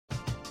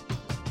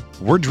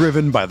We're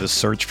driven by the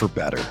search for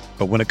better.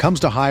 But when it comes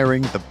to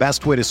hiring, the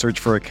best way to search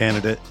for a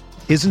candidate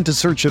isn't to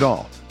search at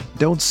all.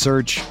 Don't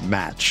search,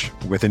 match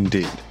with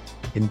Indeed.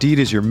 Indeed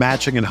is your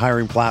matching and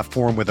hiring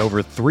platform with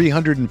over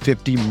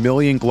 350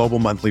 million global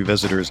monthly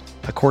visitors,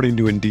 according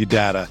to Indeed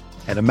data,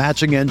 and a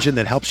matching engine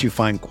that helps you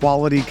find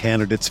quality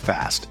candidates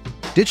fast.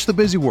 Ditch the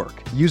busy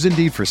work. Use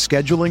Indeed for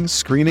scheduling,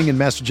 screening, and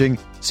messaging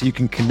so you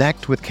can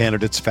connect with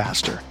candidates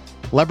faster.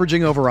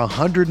 Leveraging over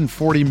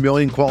 140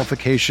 million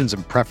qualifications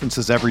and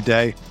preferences every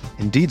day,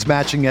 Indeed's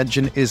matching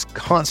engine is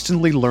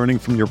constantly learning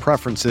from your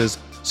preferences,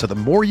 so the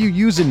more you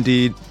use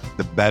Indeed,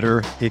 the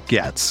better it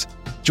gets.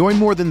 Join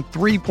more than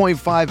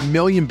 3.5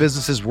 million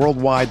businesses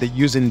worldwide that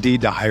use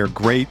Indeed to hire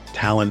great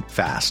talent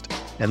fast.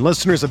 And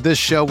listeners of this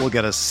show will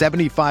get a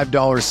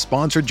 $75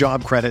 sponsored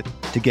job credit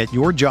to get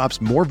your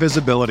jobs more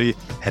visibility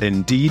at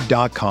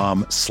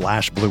Indeed.com/Blue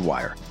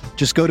Wire.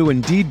 Just go to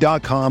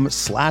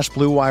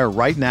Indeed.com/Blue Wire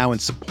right now and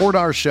support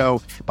our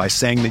show by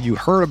saying that you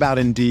heard about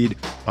Indeed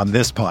on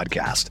this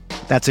podcast.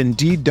 That's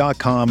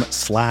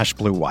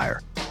Indeed.com/Blue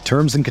Wire.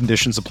 Terms and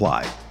conditions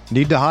apply.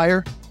 Need to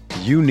hire?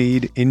 You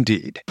need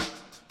Indeed.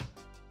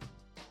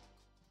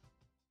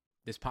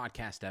 This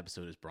podcast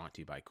episode is brought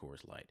to you by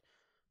Coors Light.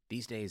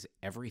 These days,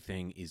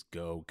 everything is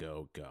go,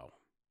 go, go.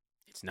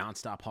 It's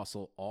nonstop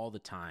hustle all the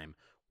time.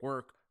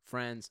 Work,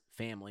 friends,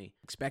 family,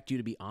 expect you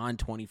to be on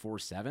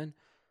 24/7.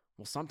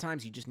 Well,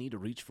 sometimes you just need to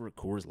reach for a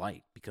Coors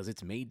Light because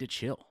it's made to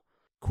chill.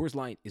 Coors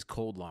Light is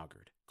cold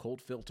lagered,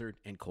 cold filtered,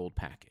 and cold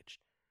packaged.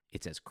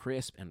 It's as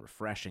crisp and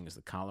refreshing as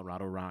the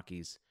Colorado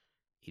Rockies.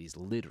 It is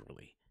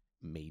literally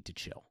made to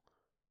chill.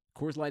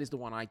 Coors Light is the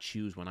one I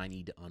choose when I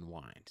need to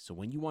unwind. So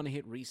when you want to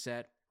hit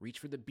reset, reach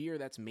for the beer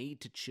that's made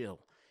to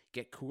chill.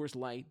 Get Coors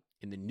Light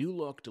in the new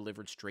look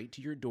delivered straight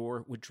to your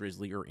door with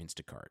Drizzly or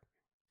Instacart.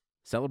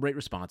 Celebrate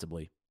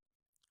responsibly.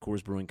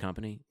 Coors Brewing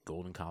Company,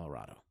 Golden,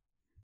 Colorado.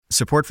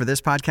 Support for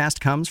this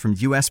podcast comes from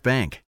U.S.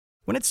 Bank.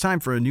 When it's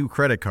time for a new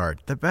credit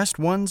card, the best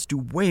ones do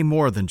way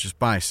more than just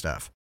buy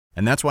stuff.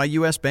 And that's why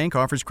U.S. Bank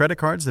offers credit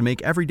cards that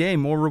make every day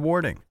more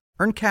rewarding.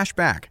 Earn cash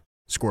back,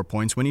 score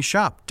points when you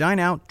shop, dine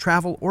out,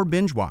 travel, or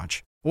binge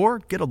watch, or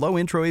get a low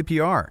intro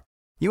APR.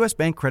 U.S.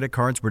 Bank credit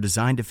cards were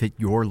designed to fit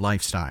your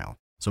lifestyle.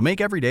 So make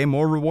every day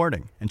more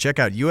rewarding and check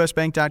out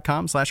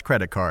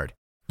usbank.com/credit card.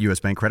 U.S.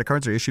 Bank credit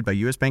cards are issued by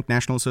U.S. Bank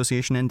National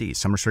Association ND.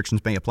 Some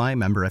restrictions may apply.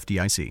 Member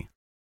FDIC.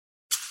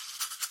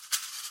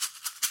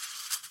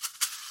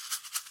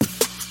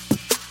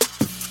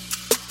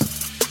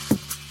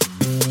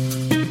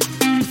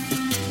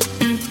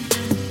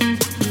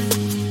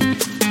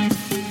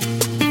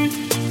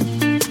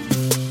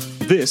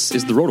 This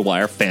is the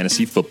RotoWire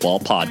Fantasy Football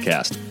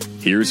Podcast.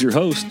 Here's your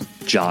host,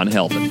 John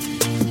Helton.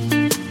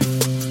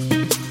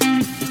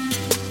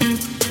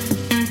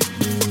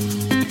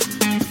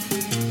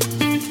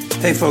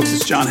 Hey folks,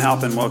 it's John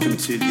Halpin. Welcome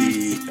to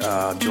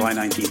the July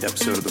 19th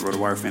episode of the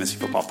RotoWire Fantasy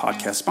Football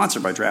Podcast,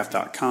 sponsored by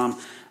Draft.com.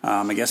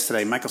 My guest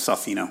today, Michael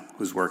Salfino,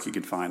 whose work you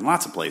can find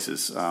lots of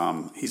places.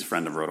 He's a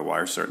friend of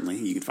RotoWire, certainly.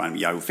 You can find him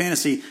at Yahoo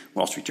Fantasy,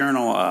 Wall Street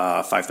Journal,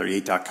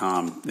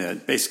 538.com,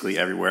 basically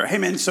everywhere. Hey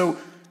man, so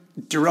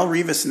Darrelle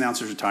Revis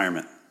announced his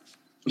retirement.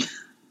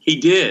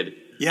 He did.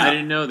 Yeah. I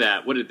didn't know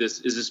that. What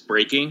is this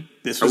breaking?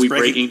 This Are was we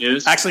breaking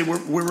news? Actually,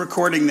 we're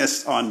recording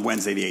this on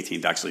Wednesday the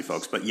 18th, actually,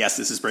 folks. But yes,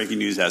 this is breaking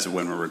news as of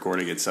when we're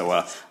recording it.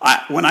 So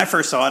when I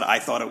first saw it, I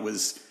thought it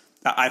was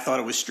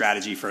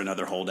strategy for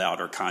another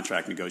holdout or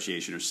contract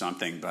negotiation or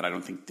something. But I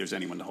don't think there's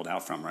anyone to hold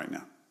out from right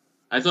now.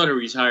 I thought he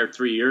retired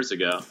 3 years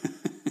ago.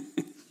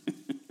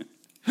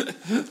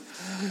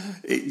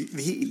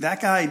 That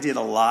guy did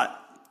a lot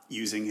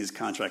using his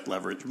contract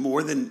leverage,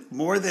 more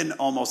than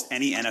almost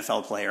any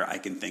NFL player I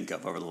can think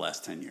of over the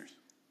last 10 years.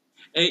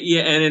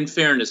 Yeah, and in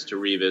fairness to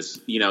Revis,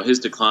 his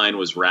decline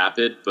was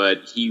rapid,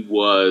 but he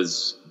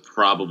was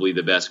probably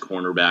the best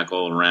cornerback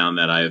all around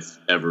that I've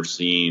ever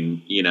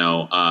seen,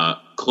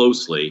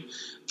 closely.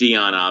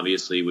 Dion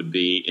obviously would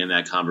be in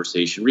that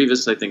conversation.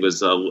 Revis, I think,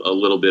 was a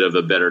little bit of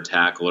a better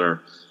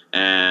tackler,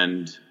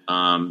 and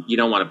you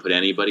don't want to put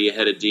anybody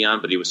ahead of Dion,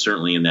 but he was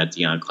certainly in that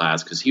Dion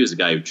class because he was a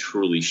guy who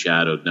truly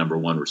shadowed number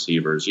one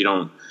receivers.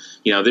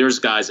 There's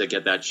guys that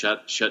get that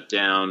shut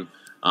down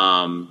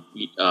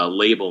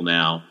label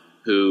now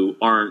who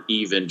aren't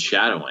even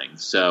shadowing.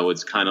 So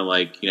it's kind of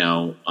like,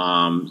 you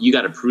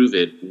got to prove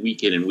it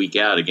week in and week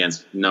out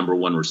against number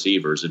one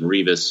receivers. And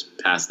Revis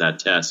passed that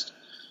test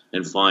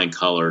in flying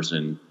colors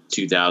in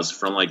 2000,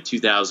 from like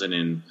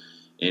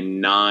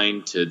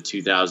 2009 to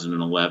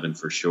 2011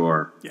 for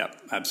sure.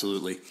 Yep,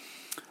 absolutely.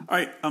 All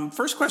right,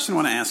 first question I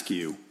want to ask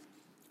you,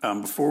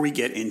 before we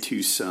get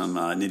into some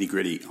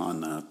nitty-gritty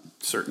on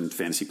certain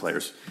fantasy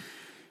players.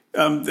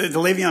 The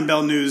Le'Veon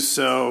Bell news,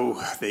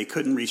 so they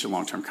couldn't reach a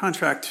long-term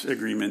contract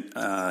agreement.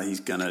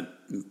 He's going to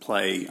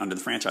play under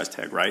the franchise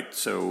tag, right?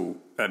 So,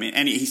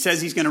 and he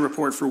says he's going to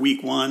report for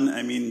week one.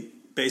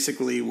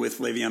 Basically with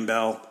Le'Veon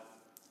Bell,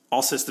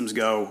 all systems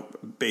go.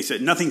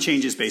 Nothing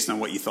changes based on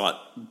what you thought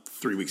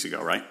 3 weeks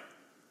ago, right?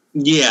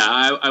 Yeah,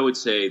 I would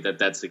say that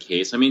that's the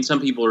case. I mean, some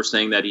people are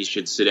saying that he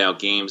should sit out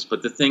games,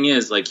 but the thing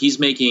is, like, he's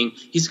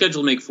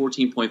scheduled to make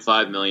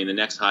 $14.5 million. The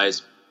next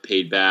highest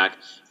paid back,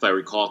 if I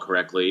recall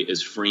correctly,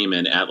 is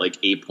Freeman at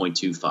like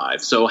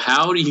 8.25. So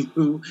how do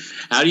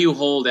you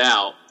hold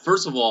out?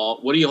 First of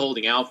all, what are you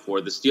holding out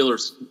for? The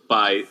Steelers,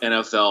 by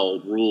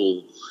NFL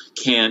rule,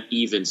 can't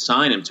even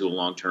sign him to a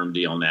long-term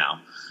deal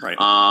now. Right.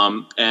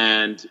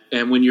 And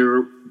when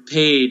you're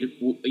paid,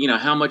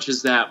 how much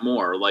is that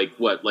more? Like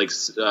what? Like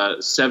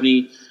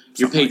 70?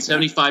 You're paid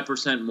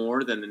 75%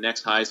 more than the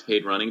next highest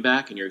paid running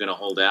back, and you're going to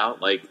hold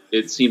out? Like,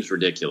 it seems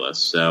ridiculous.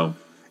 So,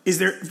 is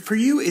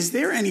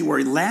there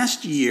anywhere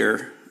last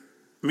year?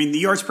 I mean, the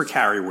yards per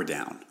carry were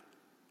down.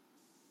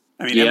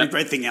 I mean,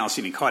 everything else.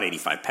 He caught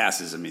 85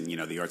 passes. I mean,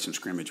 the yards from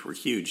scrimmage were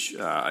huge.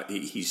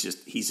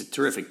 He's a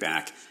terrific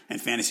back, and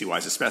fantasy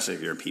wise, especially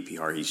if you're in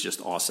PPR, he's just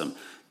awesome.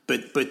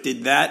 But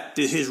did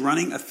his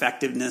running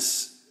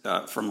effectiveness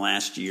from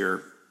last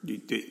year,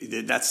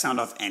 did that sound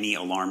off any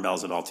alarm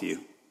bells at all to you?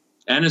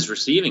 And his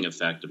receiving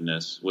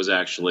effectiveness was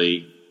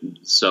actually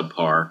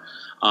subpar.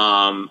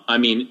 I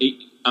mean,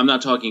 I'm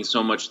not talking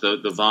so much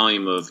the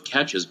volume of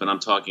catches, but I'm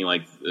talking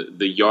like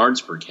the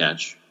yards per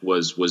catch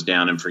was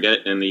down, and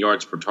the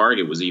yards per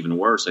target was even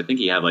worse. I think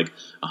he had like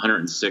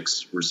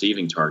 106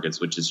 receiving targets,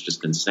 which is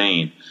just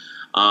insane.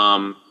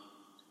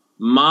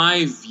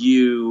 My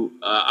view,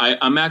 I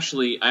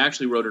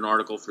actually wrote an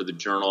article for the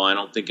Journal. I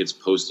don't think it's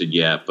posted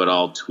yet, but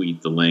I'll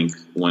tweet the link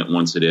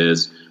once it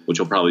is, which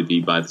will probably be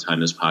by the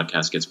time this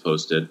podcast gets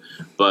posted.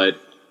 But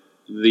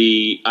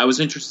I was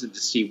interested to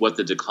see what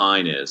the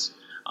decline is.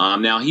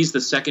 Now, he's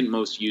the second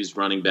most used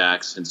running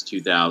back since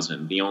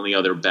 2000. The only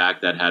other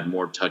back that had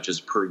more touches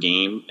per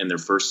game in their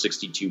first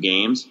 62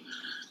 games,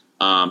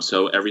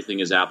 so everything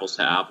is apples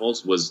to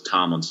apples, was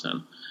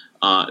Tomlinson.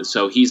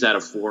 So he's at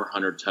a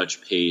 400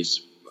 touch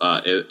pace,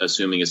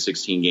 assuming a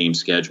 16-game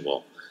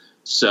schedule.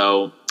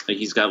 So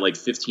he's got like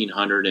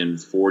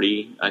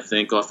 1,540, I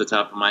think, off the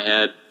top of my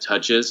head,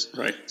 touches.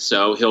 Right.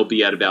 So he'll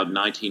be at about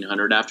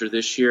 1,900 after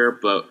this year.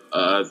 But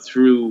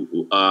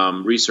through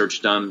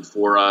research done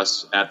for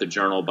us at the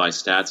Journal by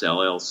Stats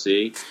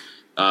LLC,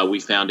 we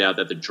found out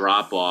that the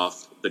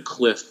drop-off, the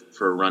cliff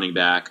for a running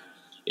back,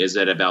 is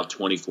at about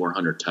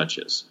 2,400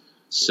 touches.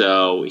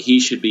 So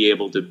he should be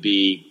able to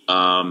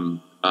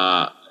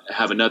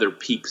have another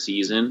peak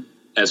season.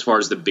 As far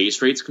as the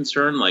base rate's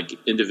concerned, like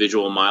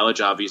individual mileage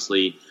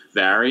obviously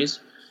varies,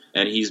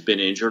 and he's been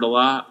injured a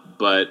lot.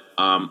 But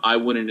I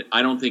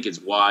don't think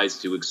it's wise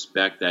to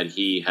expect that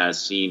he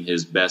has seen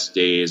his best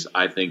days.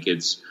 I think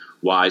it's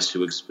wise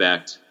to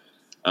expect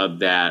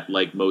that,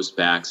 like most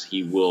backs,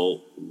 he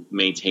will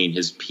maintain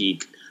his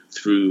peak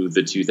through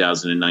the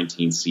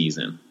 2019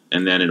 season,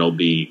 and then it'll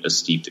be a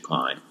steep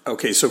decline.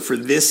 Okay, so for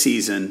this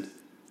season,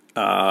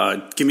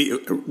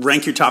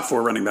 rank your top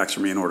 4 running backs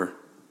for me in order.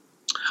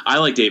 I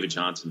like David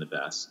Johnson the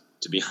best,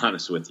 to be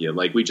honest with you.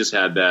 Like, we just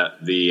had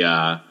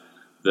the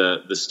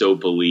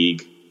Stopa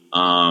League.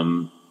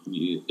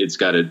 It's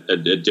got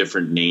a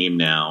different name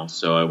now,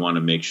 so I want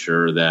to make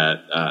sure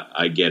that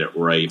I get it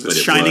right. But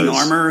Shining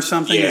Armor or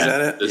something? Yeah, is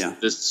that it?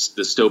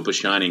 The Stopa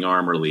Shining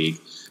Armor League.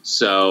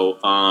 So,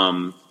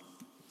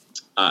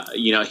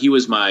 he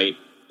was my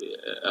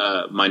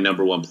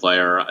number one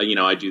player.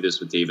 I do this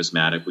with Davis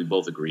Maddock. We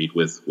both agreed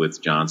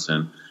with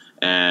Johnson,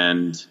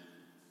 and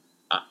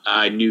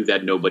I knew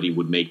that nobody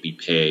would make me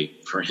pay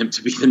for him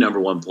to be the number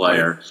one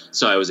player. Right.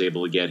 So I was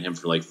able to get him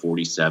for like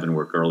 47,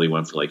 where Gurley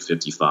went for like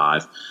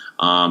 55.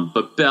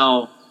 But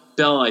Bell,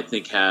 I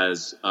think,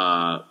 has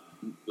the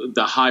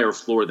higher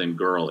floor than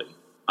Gurley.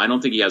 I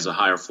don't think he has a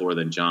higher floor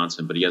than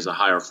Johnson, but he has a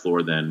higher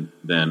floor than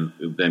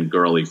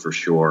Gurley for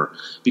sure.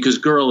 Because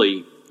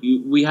Gurley,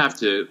 we have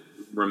to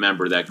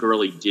remember that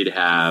Gurley did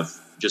have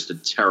just a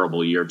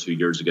terrible year 2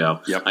 years ago.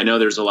 Yep. I know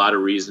there's a lot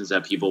of reasons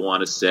that people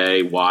want to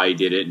say why he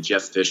did it, and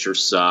Jeff Fisher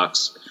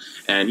sucks.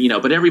 And,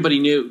 but everybody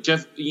knew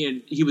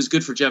he was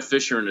good for Jeff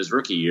Fisher in his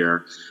rookie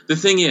year. The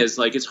thing is,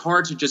 like, it's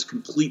hard to just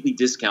completely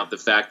discount the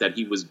fact that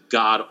he was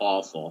god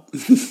awful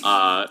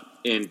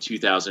in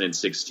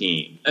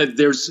 2016.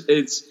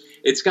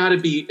 It's got to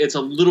be, it's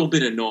a little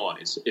bit of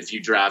noise if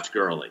you draft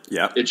Gurley.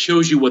 Yep. It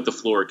shows you what the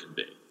floor can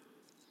be.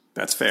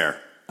 That's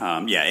fair.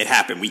 It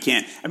happened.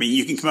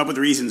 You can come up with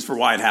reasons for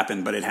why it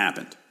happened, but it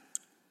happened.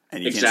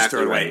 And you can't just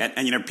throw it away. Right.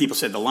 And people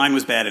said the line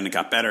was bad and it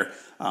got better.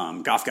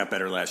 Goff got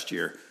better last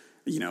year.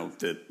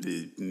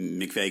 The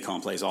McVay call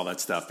plays, all that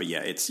stuff. But yeah,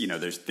 it's,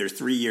 there's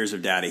 3 years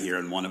of data here,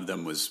 and one of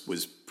them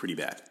was pretty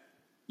bad.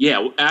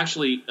 Yeah,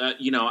 actually,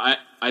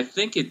 I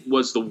think it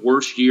was the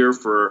worst year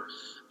for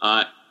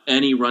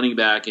any running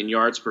back in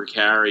yards per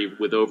carry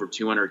with over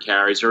 200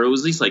 carries, or it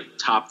was at least like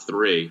top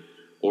 3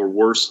 or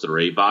worst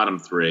 3, bottom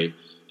 3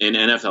 in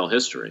NFL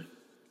history.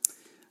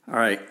 All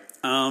right.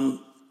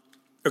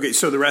 Okay,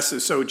 so the rest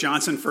is, so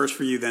Johnson first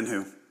for you, then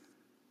who?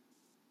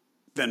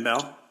 Then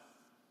Bell?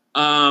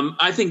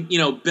 I think,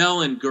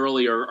 Bell and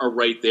Gurley are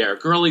right there.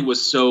 Gurley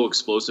was so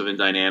explosive and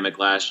dynamic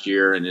last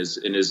year, and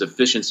his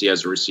efficiency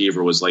as a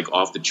receiver was like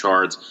off the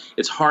charts.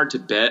 It's hard to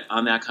bet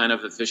on that kind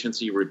of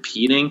efficiency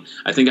repeating.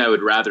 I think I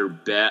would rather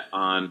bet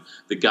on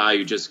the guy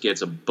who just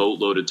gets a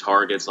boatload of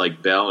targets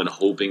like Bell and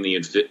hoping the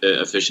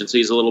efficiency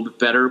is a little bit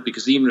better,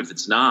 because even if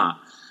it's not,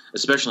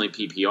 especially in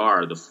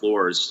PPR, the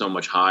floor is so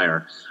much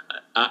higher.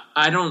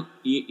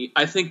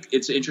 I think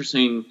it's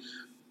interesting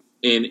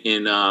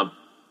in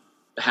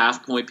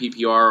half-point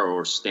PPR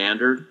or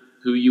standard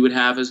who you would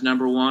have as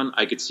number one.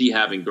 I could see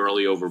having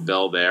Gurley over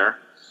Bell there,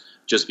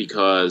 just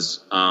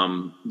because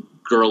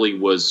Gurley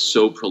was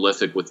so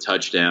prolific with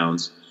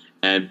touchdowns,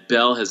 and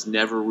Bell has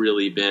never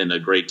really been a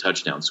great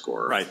touchdown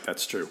scorer. Right,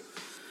 that's true.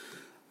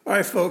 All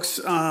right, folks.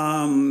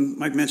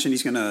 Mike mentioned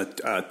he's going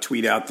to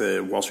tweet out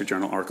the Wall Street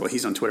Journal article.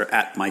 He's on Twitter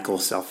at Michael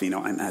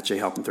Salfino. I'm at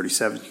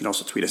jhalpin37. You can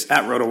also tweet us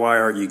at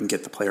RotoWire. You can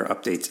get the player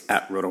updates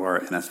at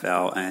RotoWire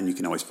NFL, and you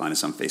can always find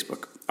us on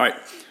Facebook. All right,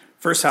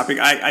 first topic.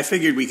 I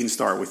figured we can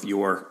start with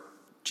your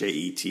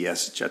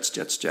JETS,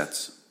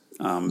 Jets.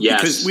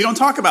 Yes. Because we don't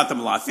talk about them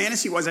a lot.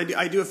 Fantasy-wise,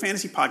 I do a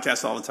fantasy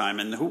podcast all the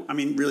time, and who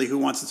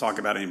wants to talk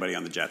about anybody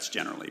on the Jets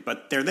generally?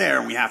 But they're there,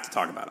 and we have to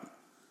talk about them.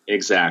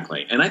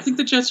 Exactly. And I think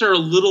the Jets are a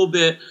little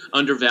bit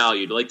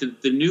undervalued. Like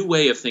the new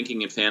way of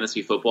thinking in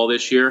fantasy football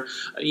this year,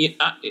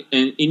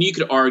 and you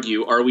could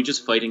argue, are we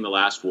just fighting the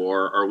last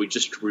war? Are we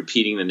just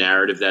repeating the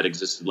narrative that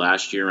existed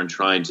last year and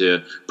trying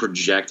to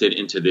project it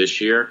into this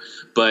year?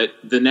 But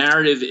the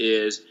narrative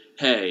is,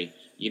 hey,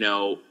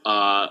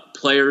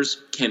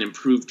 players can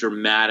improve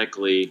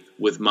dramatically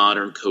with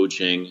modern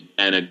coaching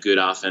and a good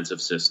offensive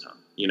system.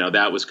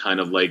 That was kind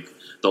of like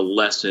the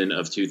lesson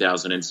of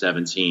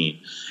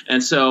 2017.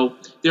 And so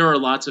there are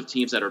lots of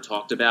teams that are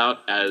talked about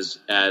as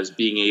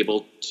being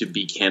able to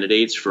be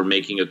candidates for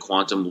making a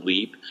quantum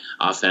leap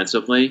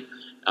offensively.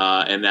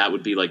 And that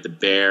would be like the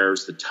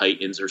Bears, the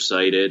Titans are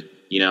cited.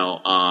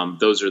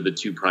 Those are the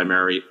two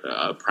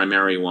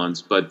primary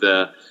ones. But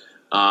the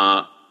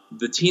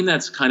team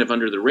that's kind of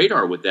under the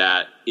radar with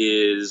that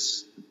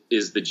is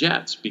the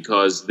Jets,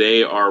 because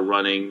they are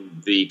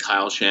running the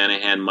Kyle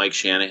Shanahan, Mike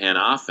Shanahan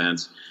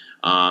offense.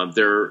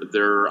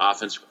 Their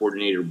offensive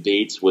coordinator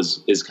Bates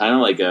is kind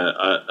of like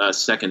a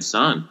second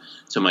son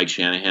to Mike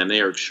Shanahan. They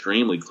are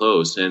extremely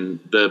close, and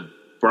the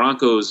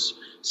Broncos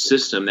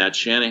system, that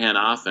Shanahan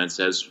offense,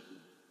 has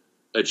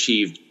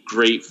achieved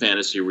great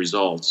fantasy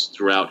results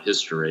throughout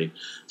history,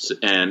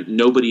 and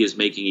nobody is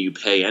making you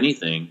pay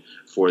anything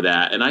for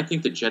that. And I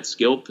think the Jets'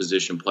 skill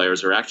position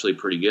players are actually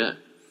pretty good.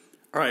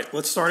 All right,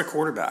 let's start at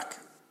quarterback.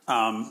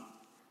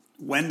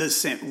 When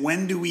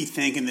do we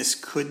think, and this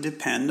could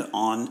depend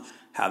on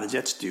how the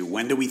Jets do,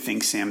 when do we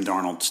think Sam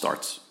Darnold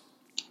starts?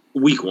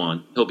 Week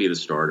 1, he'll be the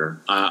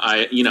starter.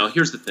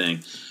 Here's the thing.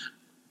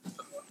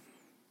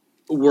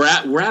 We're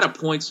at a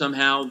point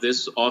somehow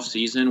this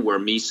offseason where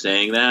me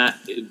saying that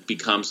it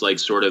becomes like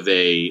sort of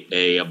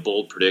a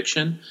bold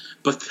prediction.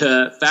 But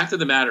the fact of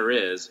the matter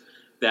is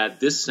that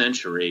this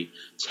century,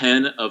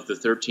 10 of the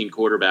 13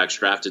 quarterbacks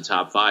drafted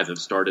top 5 have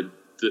started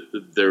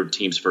their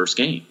team's first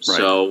game. Right.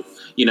 So,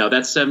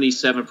 that's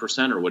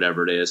 77% or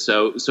whatever it is.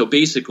 So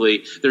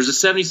basically there's a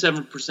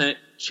 77%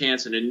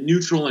 chance in a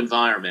neutral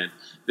environment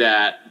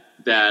that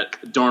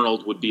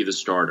Darnold would be the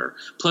starter.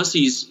 Plus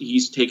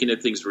he's taken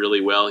at things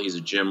really well. He's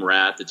a gym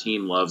rat. The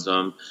team loves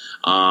him.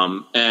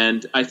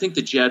 And I think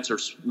the Jets are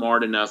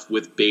smart enough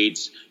with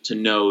Bates to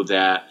know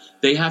that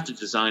they have to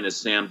design a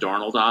Sam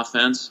Darnold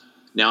offense.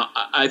 Now,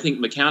 I think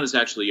McCown is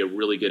actually a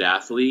really good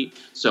athlete,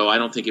 so I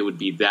don't think it would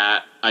be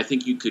that. I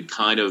think you could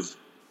kind of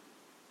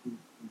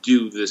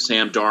do the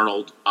Sam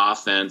Darnold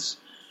offense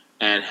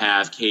and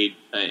have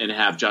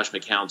Josh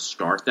McCown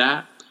start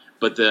that.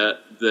 But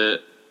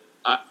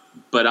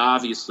but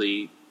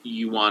obviously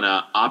you want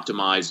to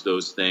optimize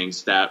those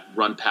things, that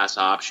run pass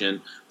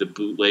option, the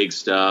bootleg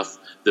stuff,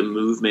 the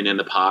movement in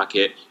the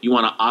pocket. You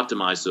want to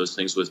optimize those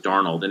things with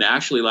Darnold. And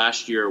actually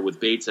last year with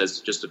Bates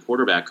as just a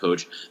quarterback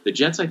coach, the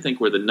Jets, I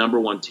think, were the number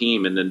one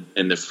team in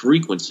the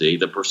frequency,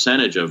 the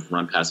percentage of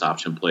run pass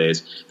option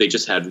plays. They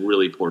just had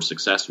really poor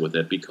success with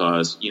it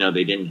because,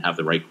 they didn't have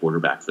the right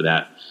quarterback for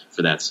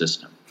that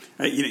system.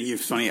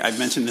 It's funny. I've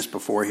mentioned this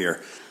before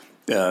here.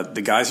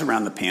 The guys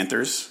around the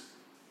Panthers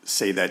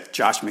say that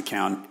Josh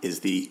McCown is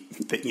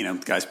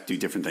guys do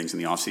different things in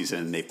the offseason,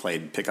 and they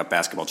played pickup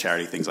basketball,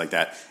 charity, things like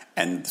that.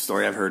 And the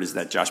story I've heard is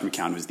that Josh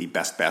McCown was the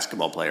best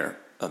basketball player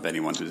of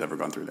anyone who's ever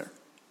gone through there.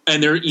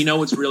 And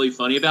what's really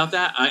funny about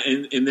that?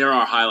 And there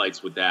are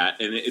highlights with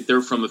that, and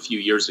they're from a few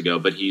years ago,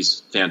 but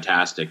he's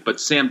fantastic. But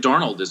Sam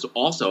Darnold is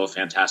also a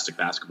fantastic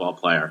basketball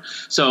player.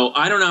 So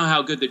I don't know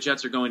how good the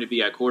Jets are going to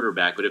be at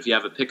quarterback, but if you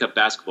have a pickup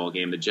basketball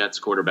game, the Jets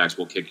quarterbacks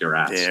will kick your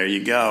ass. There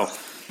you go.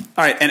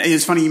 All right, and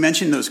it's funny you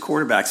mentioned those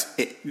quarterbacks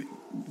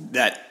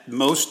that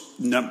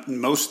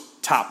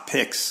most top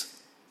picks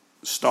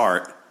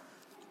start,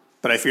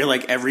 but I feel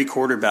like every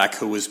quarterback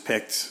who was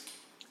picked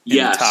in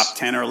the top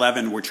 10 or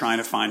 11, we're trying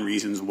to find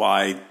reasons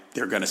why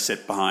they're going to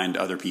sit behind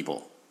other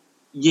people.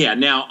 Yeah.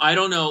 Now I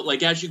don't know.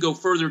 Like as you go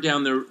further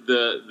down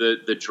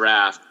the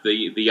draft,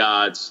 the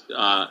odds,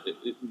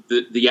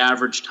 the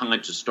average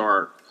time to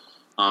start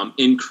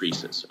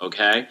increases.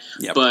 Okay.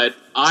 Yep. But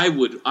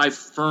I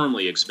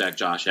firmly expect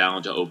Josh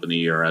Allen to open the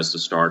year as the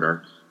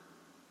starter.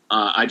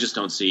 I just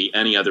don't see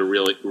any other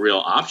real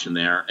option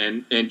there.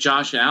 And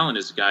Josh Allen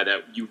is a guy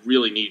that you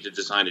really need to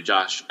design a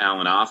Josh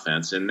Allen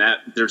offense, and that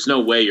there's no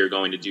way you're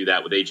going to do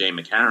that with A.J.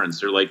 McCarron.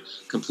 They're like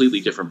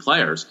completely different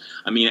players.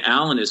 I mean,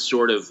 Allen is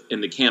sort of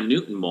in the Cam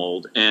Newton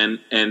mold,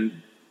 and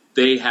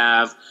they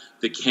have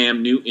the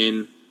Cam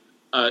Newton,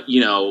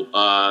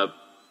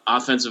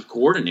 offensive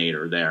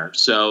coordinator there.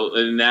 So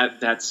in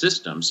that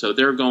system, so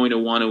they're going to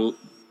want to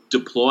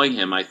deploy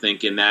him, I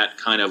think, in that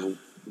kind of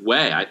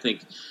way. I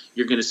think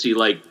you're going to see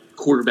like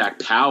quarterback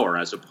power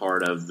as a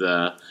part of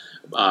the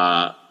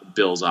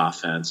Bills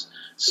offense.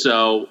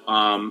 So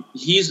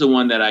he's the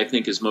one that I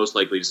think is most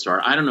likely to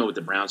start. I don't know what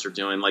the Browns are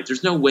doing. Like,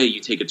 there's no way you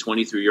take a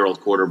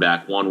 23-year-old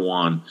quarterback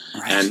 1-1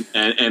 right.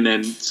 and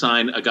then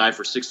sign a guy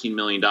for $16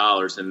 million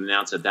and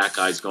announce that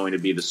guy's going to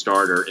be the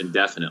starter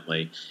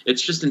indefinitely.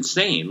 It's just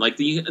insane. Like,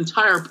 the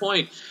entire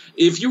point,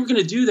 if you were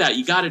going to do that,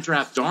 you got to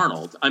draft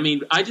Darnold. I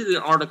mean, I did an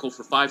article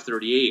for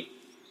 538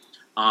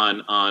 on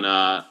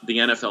the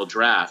NFL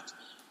draft.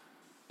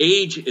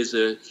 Age is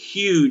a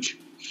huge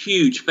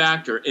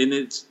factor, and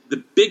it's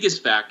the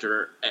biggest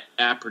factor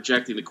at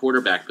projecting the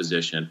quarterback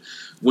position.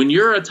 When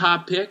you're a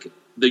top pick,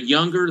 the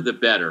younger, the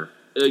better.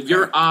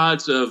 Your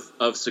odds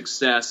of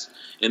success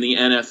in the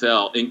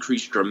NFL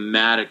increase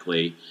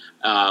dramatically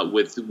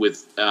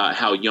with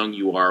how young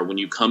you are when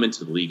you come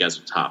into the league as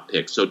a top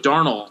pick. So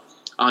Darnold,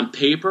 on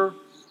paper,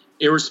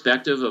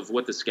 irrespective of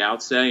what the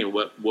scouts say and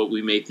what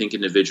we may think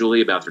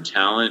individually about their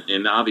talent,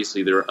 and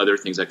obviously there are other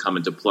things that come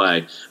into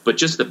play, but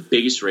just the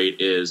base rate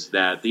is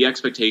that the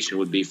expectation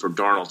would be for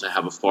Darnold to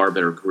have a far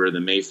better career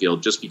than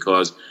Mayfield just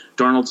because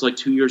Darnold's like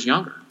 2 years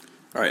younger.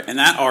 All right, and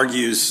that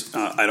argues,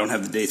 I don't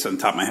have the dates on the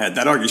top of my head,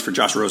 that argues for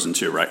Josh Rosen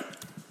too, right?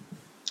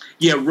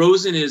 Yeah,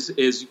 Rosen is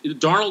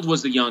Darnold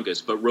was the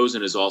youngest, but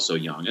Rosen is also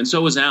young, and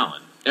so is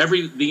Allen.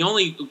 The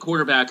only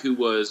quarterback who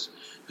was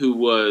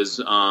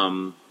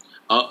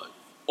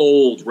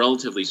old,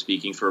 relatively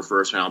speaking, for a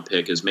first-round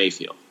pick is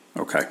Mayfield.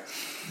 Okay.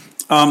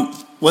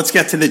 Let's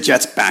get to the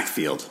Jets'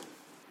 backfield.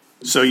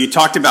 So you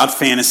talked about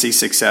fantasy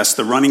success.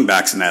 The running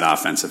backs in that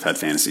offense have had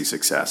fantasy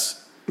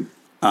success.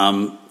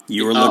 A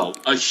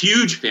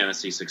huge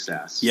fantasy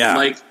success. Yeah.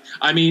 Like,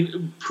 I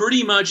mean,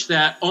 pretty much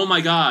that, oh,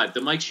 my God,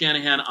 the Mike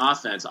Shanahan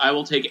offense, I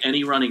will take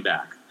any running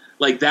back.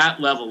 Like, that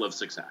level of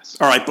success.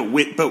 All right, but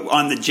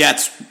on the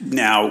Jets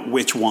now,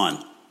 which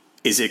one?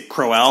 Is it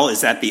Crowell? Is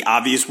that the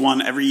obvious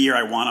one? Every year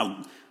I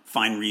want to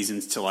find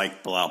reasons to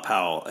like Bilal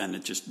Powell, and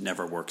it just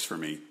never works for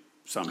me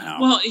somehow.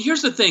 Well,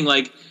 here's the thing.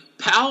 Like,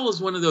 Powell is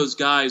one of those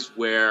guys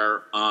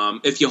where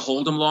if you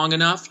hold him long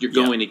enough, you're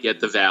going to get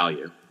the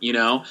value, you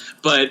know?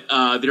 But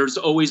there's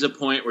always a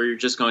point where you're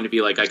just going to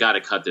be like, I got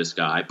to cut this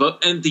guy.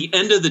 But at the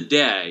end of the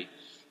day,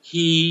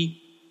 he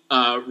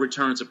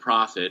returns a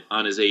profit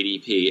on his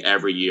ADP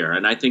every year.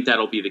 And I think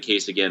that'll be the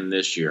case again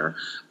this year.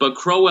 But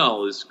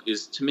Crowell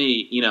is to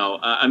me, you know,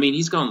 I mean,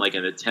 he's going like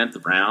in the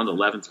 10th round,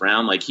 11th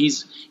round. Like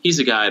he's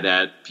a guy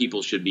that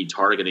people should be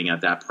targeting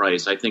at that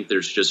price. I think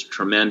there's just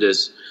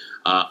tremendous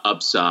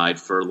upside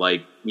for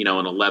like, you know,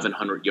 an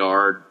 1,100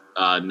 yard,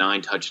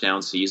 9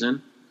 touchdown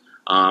season.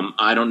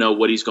 I don't know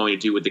what he's going to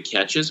do with the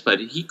catches, but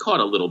he caught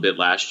a little bit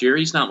last year.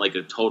 He's not like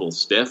a total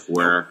stiff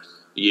where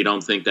you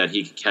don't think that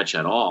he could catch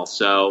at all.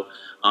 So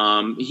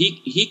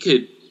he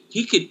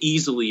could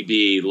easily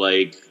be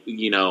like,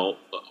 you know,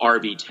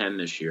 RB10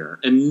 this year,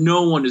 and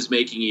no one is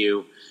making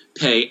you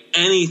pay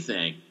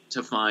anything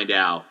to find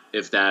out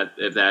if that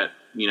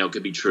you know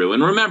could be true.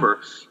 And remember,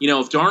 you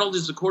know, if Darnold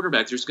is the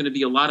quarterback, there's going to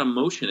be a lot of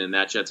motion in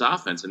that Jets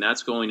offense, and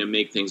that's going to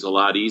make things a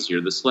lot easier.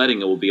 The sledding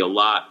will be a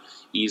lot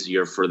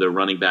easier for the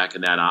running back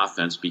in that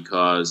offense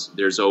because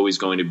there's always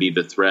going to be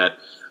the threat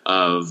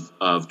of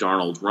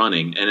Darnold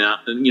running.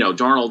 And you know,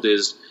 Darnold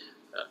is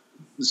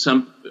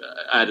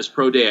at his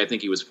pro day, I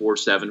think he was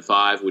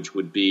 4.75, which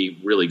would be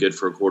really good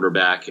for a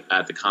quarterback.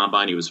 At the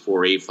combine, he was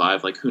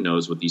 4.85. Like, who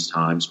knows with these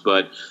times?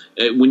 But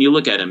when you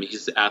look at him,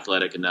 he's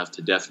athletic enough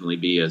to definitely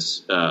be a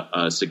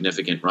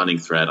significant running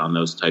threat on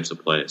those types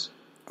of plays.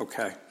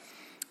 Okay.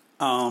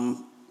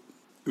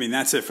 I mean,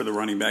 that's it for the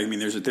running back. I mean,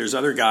 there's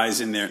other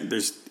guys in there.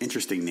 There's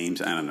interesting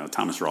names. I don't know.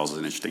 Thomas Rawls is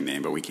an interesting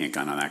name, but we can't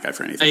count on that guy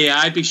for anything. Yeah,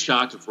 I'd be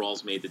shocked if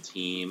Rawls made the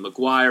team.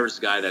 McGuire is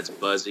a guy that's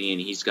buzzy,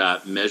 and he's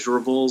got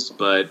measurables,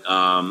 but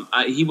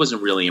he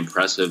wasn't really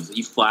impressive.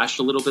 He flashed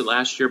a little bit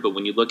last year, but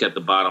when you look at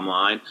the bottom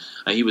line,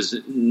 he was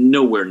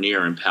nowhere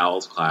near in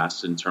Powell's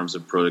class in terms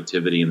of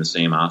productivity in the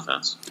same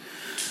offense.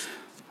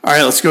 All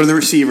right, let's go to the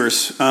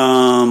receivers. Is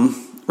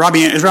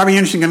Robbie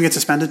Anderson going to get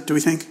suspended, do we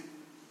think?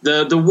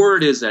 The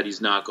word is that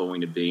he's not going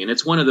to be, and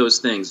it's one of those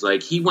things.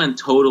 Like he went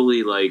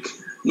Samuel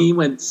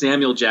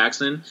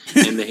Jackson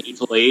in The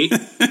Hateful Eight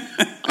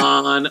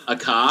on a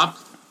cop,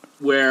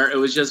 where it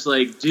was just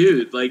like,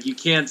 dude, like you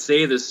can't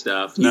say this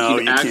stuff.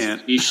 You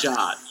can't be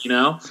shot, you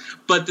know.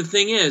 But the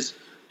thing is,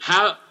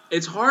 how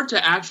it's hard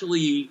to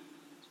actually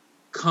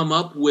come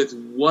up with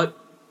what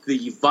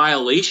the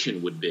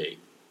violation would be,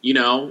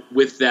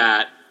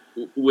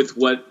 with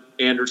what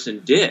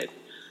Anderson did.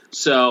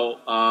 So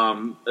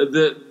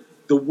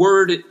the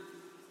word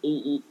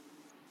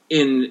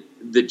in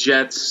the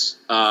Jets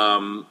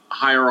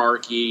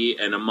hierarchy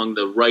and among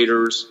the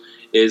writers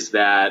is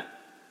that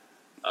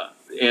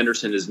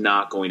Anderson is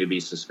not going to be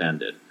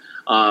suspended.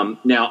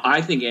 Now,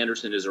 I think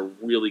Anderson is a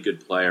really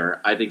good player.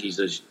 I think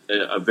he's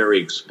a very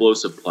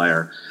explosive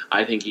player.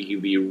 I think he can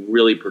be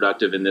really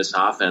productive in this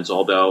offense,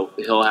 although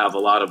he'll have a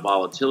lot of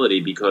volatility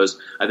because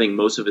I think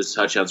most of his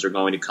touchdowns are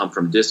going to come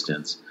from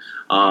distance.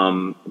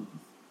 But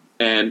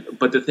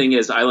the thing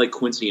is, I like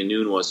Quincy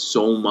Enunwa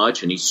so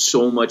much, and he's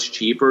so much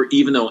cheaper.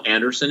 Even though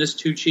Anderson is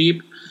too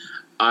cheap,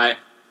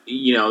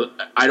 you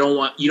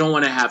don't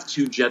want to have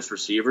two Jets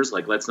receivers.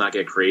 Like, let's not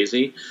get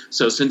crazy.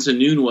 So since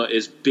Enunwa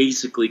is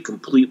basically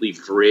completely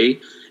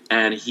free,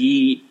 and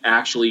he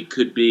actually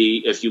could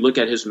be, if you look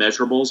at his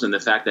measurables and the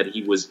fact that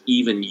he was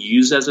even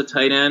used as a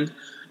tight end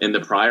in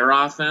the prior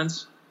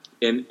offense,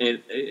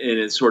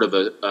 in sort of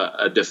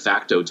a de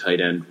facto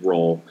tight end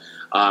role,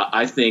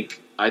 I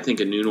think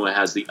Enunwa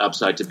has the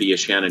upside to be a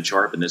Shannon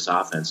Sharp in this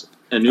offense.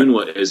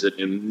 Enunwa is an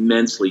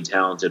immensely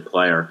talented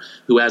player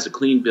who has a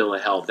clean bill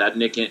of health. That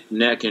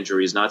neck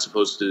injury is not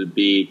supposed to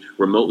be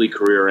remotely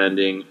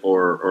career-ending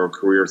or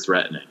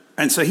career-threatening.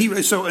 And so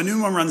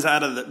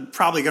Enunwa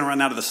probably going to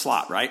run out of the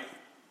slot, right?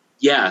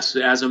 Yes,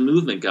 as a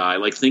movement guy.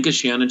 Like, think of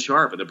Shannon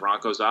Sharp in the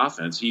Broncos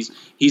offense. He's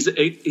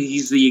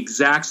the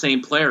exact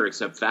same player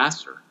except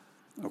faster.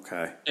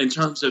 Okay. In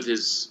terms of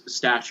his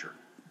stature.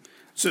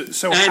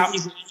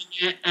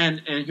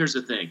 And here's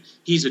the thing: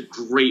 he's a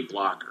great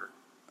blocker.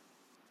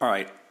 All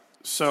right.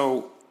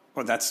 So,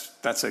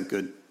 that's a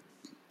good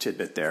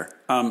tidbit there.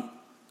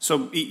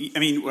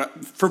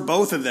 For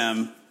both of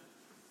them,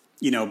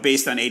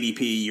 based on ADP,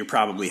 you're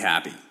probably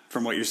happy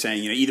from what you're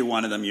saying. Either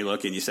one of them, you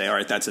look and you say, all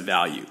right, that's a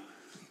value.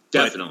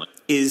 Definitely.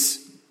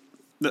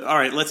 All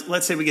right,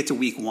 let's say we get to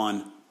week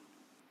 1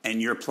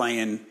 and you're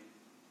playing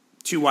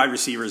 2 wide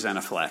receivers and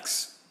a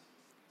flex.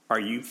 Are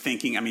you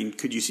thinking,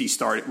 could you see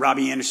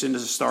Robbie Anderson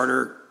as a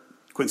starter,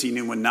 Quincy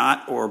Enunwa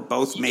not, or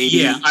both maybe?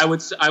 Yeah, I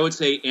would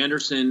say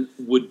Anderson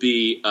would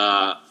be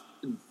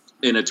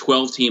in a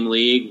 12-team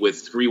league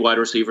with 3 wide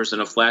receivers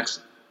and a flex.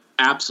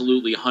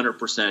 Absolutely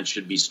 100%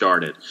 should be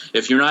started.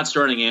 If you're not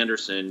starting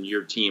Anderson,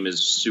 your team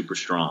is super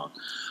strong.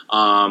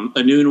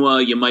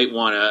 Enunwa, you might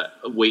want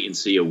to wait and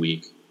see a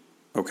week.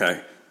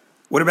 Okay.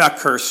 What about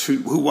Kearse,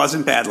 who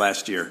wasn't bad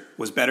last year,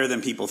 was better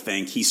than people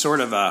think? He's sort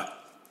of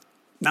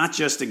not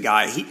just a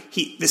guy.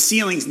 The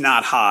ceiling's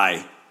not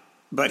high,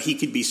 but he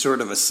could be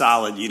sort of a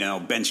solid,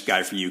 bench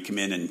guy for you. Come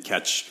in and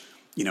catch,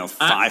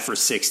 5 for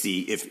 60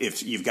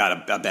 if you've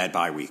got a bad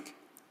bye week.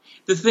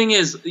 The thing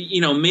is,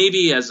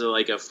 maybe as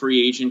a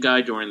free agent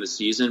guy during the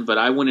season, but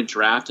I wouldn't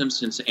draft him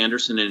since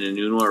Anderson and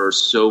Enunwa are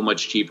so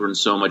much cheaper and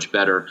so much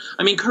better.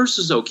 Kearse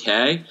is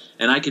okay,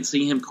 and I could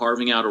see him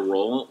carving out a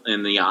role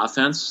in the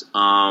offense,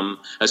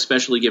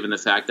 especially given the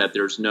fact that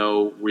there's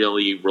no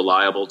really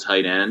reliable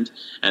tight end,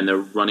 and the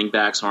running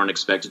backs aren't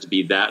expected to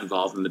be that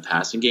involved in the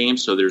passing game.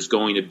 So there's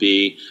going to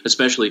be,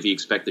 especially if you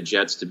expect the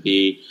Jets to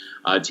be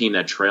a team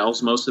that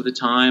trails most of the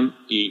time,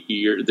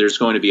 there's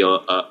going to be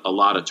a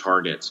lot of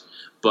targets.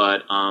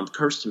 But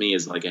Kearse to me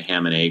is like a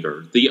ham and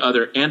egger. The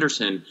other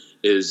Anderson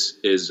is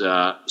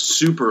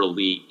super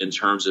elite in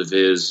terms of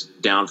his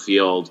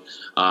downfield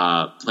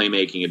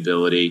playmaking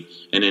ability,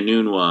 and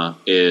Enunwa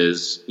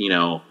is a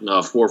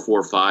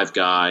 4.45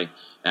 guy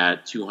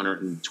at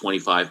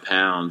 225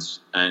 pounds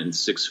and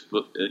 6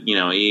 foot.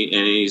 And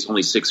he's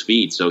only 6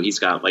 feet, so he's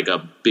got like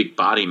a big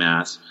body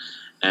mass,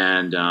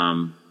 and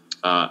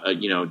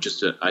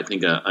I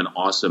think an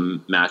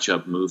awesome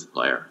matchup move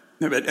player.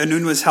 No, but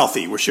Enunwa's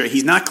healthy. We're sure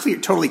he's not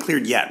totally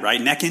cleared yet, right?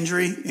 Neck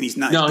injury, and he's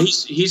not. No,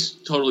 he's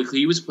totally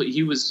clear.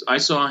 He was. I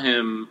saw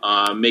him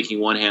making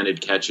one-handed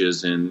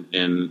catches in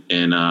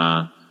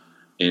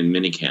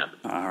minicamp.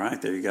 All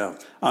right, there you go.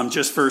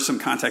 Just for some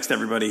context,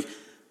 everybody,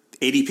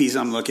 ADPs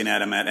I'm looking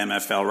at him at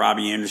MFL.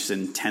 Robbie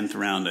Anderson 10th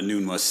round,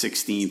 Enunwa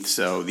 16th.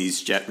 So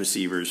these Jet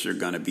receivers are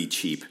going to be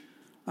cheap.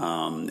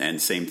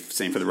 And same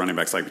for the running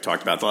backs, like we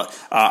talked about.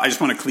 I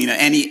just want to clean up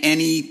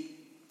any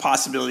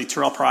possibility.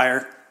 Terrell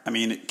Pryor.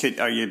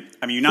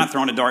 You're not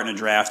throwing a dart in a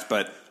draft,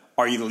 but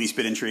are you the least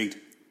bit intrigued?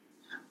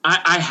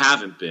 I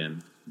haven't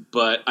been,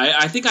 but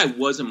I think I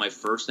was in my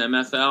first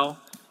MFL,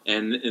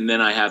 and then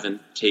I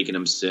haven't taken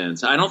him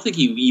since. I don't think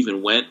he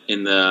even went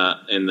in the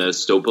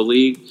Stopa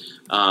League.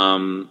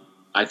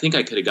 I think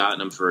I could have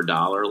gotten him for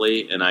 $1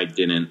 late, and I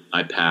didn't.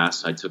 I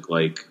passed. I took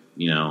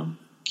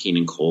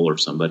Keenan Cole or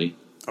somebody.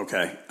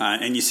 Okay,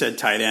 and you said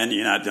tight end.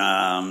 You're not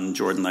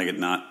Jordan Leggett.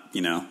 Not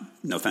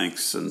no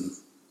thanks, and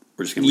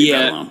we're just gonna leave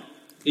that alone.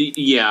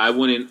 Yeah, I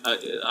wouldn't.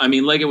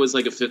 Leggett was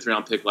like a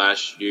 5th-round pick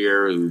last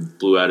year who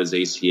blew out his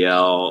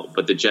ACL.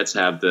 But the Jets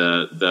have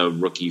the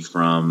rookie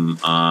from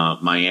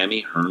Miami,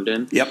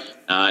 Herndon. Yep.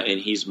 And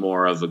he's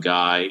more of a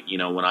guy.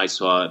 When I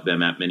saw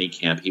them at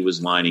minicamp, he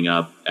was lining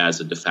up as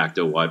a de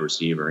facto wide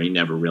receiver. He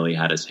never really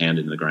had his hand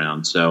in the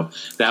ground. So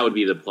that would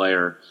be the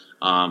player.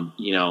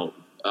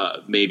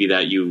 maybe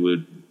that you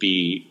would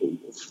be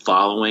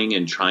following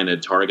and trying to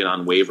target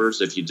on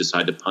waivers if you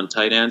decide to punt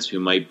tight ends, who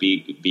might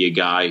be a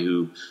guy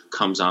who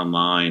comes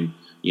online,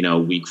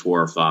 week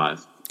 4 or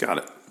 5. Got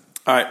it.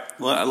 All right,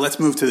 well, let's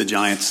move to the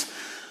Giants.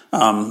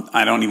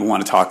 I don't even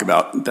want to talk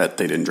about that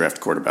they didn't draft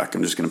a quarterback.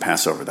 I'm just going to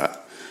pass over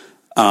that.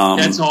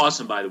 That's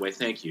awesome, by the way.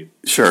 Thank you.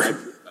 Sure.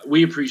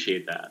 We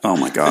appreciate that. Oh,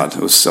 my God.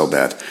 It was so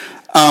bad.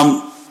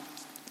 I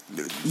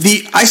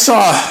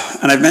saw,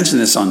 and I've mentioned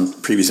this on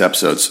previous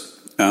episodes,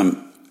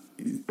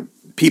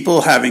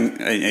 people having,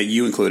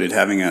 you included,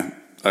 having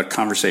a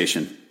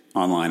conversation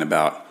online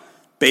about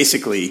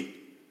basically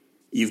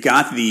you've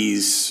got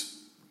these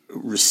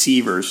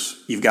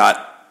receivers. You've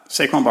got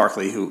Saquon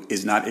Barkley, who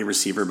is not a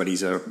receiver, but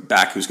he's a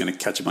back who's going to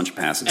catch a bunch of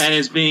passes, and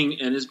is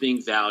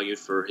being valued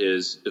for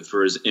his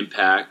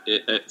impact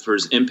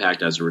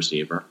as a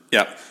receiver.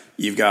 Yep.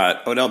 You've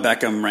got Odell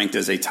Beckham ranked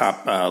as a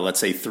top, let's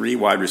say, 3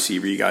 wide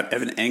receiver. You got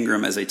Evan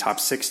Engram as a top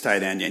 6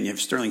 tight end, and you have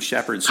Sterling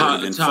Shepard sort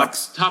of in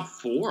flex. Top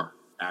 4,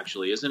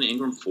 actually. Isn't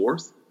Engram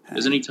 4th?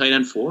 Isn't he tight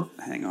end 4?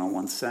 Hang on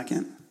one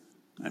second.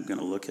 I'm going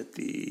to look at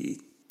the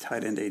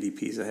tight end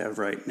ADPs I have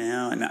right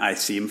now, and I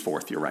see him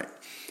 4th. You're right.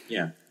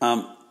 Yeah.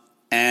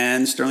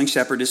 And Sterling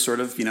Shepard is sort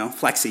of,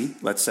 flexy,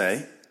 let's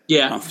say.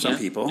 Yeah. For some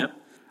people. Yep.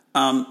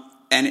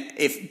 And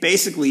if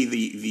basically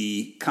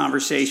the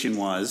conversation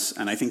was,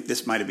 and I think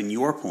this might have been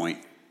your point,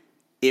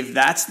 if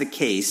that's the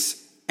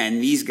case and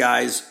these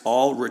guys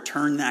all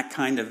return that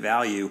kind of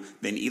value,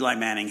 then Eli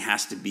Manning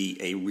has to be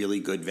a really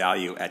good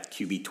value at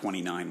QB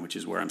 29, which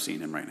is where I'm seeing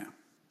him right now.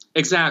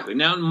 Exactly.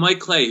 Now, Mike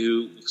Clay,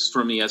 who's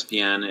from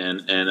ESPN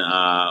and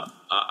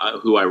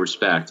who I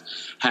respect,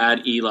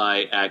 had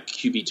Eli at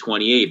QB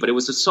 28, but it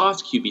was a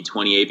soft QB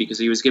 28 because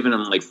he was giving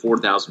him like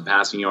 4,000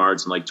 passing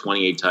yards and like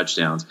 28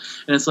 touchdowns.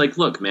 And it's like,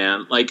 look,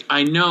 man, like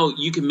I know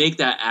you can make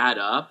that add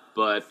up,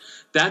 but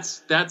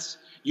that's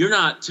you're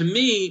not, to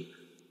me,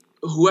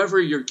 whoever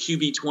your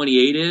QB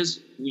 28 is,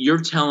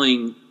 you're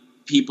telling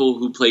people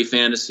who play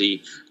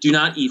fantasy, do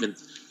not even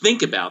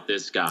think about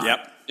this guy.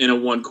 Yep. In a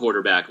 1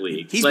 quarterback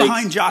league. He's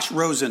behind Josh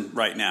Rosen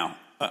right now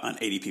on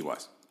ADP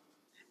wise.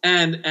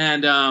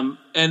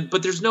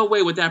 But there's no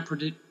way with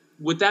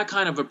that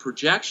kind of a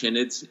projection,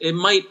 it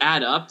might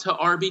add up to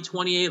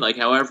RB28, like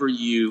however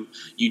you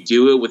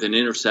do it with an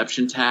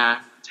interception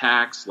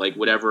tax, like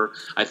whatever.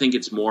 I think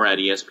it's more at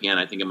ESPN.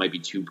 I think it might be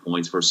 2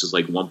 points versus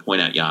like 1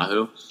 point at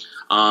Yahoo.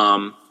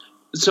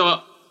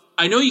 So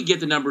I know you get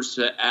the numbers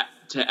to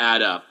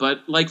add up,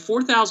 but like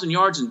 4,000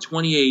 yards and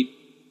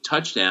 28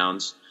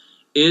 touchdowns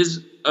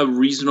is a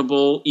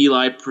reasonable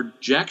Eli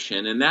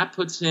projection, and that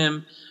puts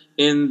him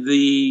in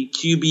the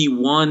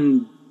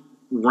QB1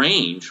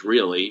 range,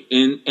 really.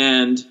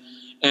 And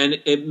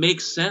it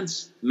makes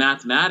sense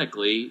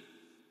mathematically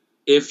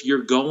if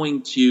you're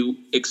going to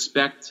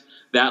expect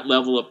that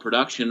level of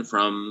production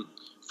from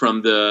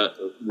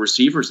the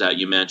receivers that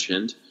you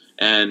mentioned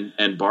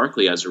and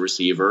Barkley as a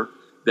receiver,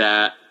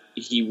 that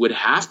he would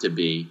have to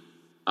be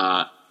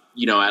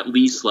at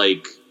least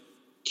like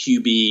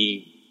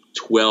QB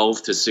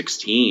 12 to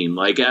 16,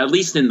 like at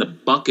least in the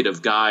bucket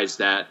of guys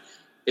that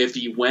if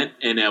he went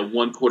in a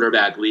 1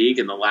 quarterback league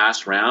in the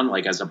last round,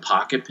 like as a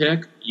pocket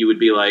pick, you would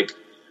be like,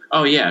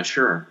 oh yeah,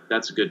 sure,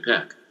 that's a good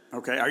pick.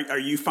 Okay. Are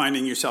you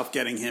finding yourself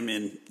getting him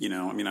in, I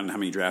don't know how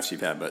many drafts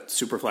you've had, but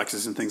super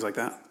flexes and things like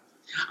that?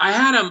 I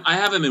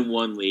have him in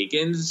 1 league,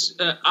 and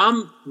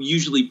I'm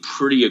usually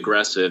pretty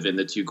aggressive in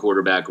the 2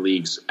 quarterback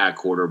leagues at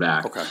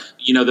quarterback. Okay.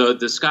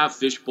 The Scott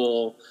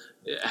Fishbowl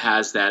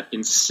has that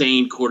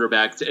insane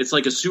quarterback. It's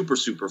like a super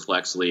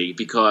flex league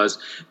because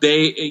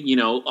they, a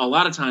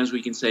lot of times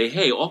we can say,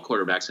 hey, all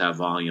quarterbacks have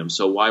volume,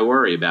 so why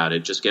worry about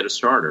it? Just get a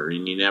starter,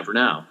 and you never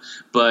know.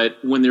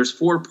 But when there's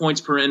 4 points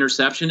per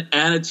interception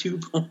and a 2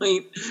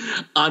 point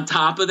on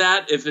top of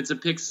that, if it's a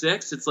pick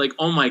 6, it's like,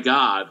 oh my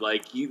God,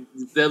 like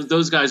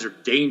those guys are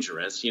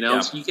dangerous,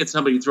 Yeah. So you get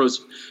somebody who throws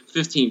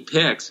 15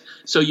 picks,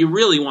 so you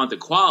really want the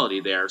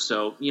quality there.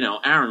 So,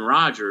 Aaron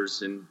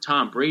Rodgers and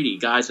Tom Brady,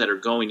 guys that are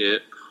going to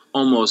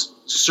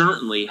almost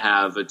certainly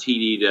have a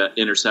TD to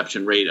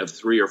interception rate of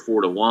 3 or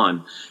 4 to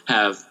 1,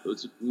 have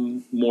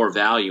more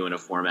value in a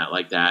format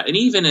like that. And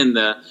even in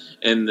the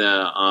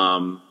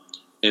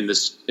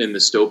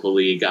Stopa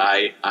League,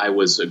 I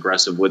was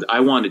aggressive with. I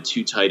wanted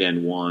 2 tight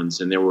end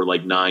ones, and there were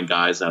like 9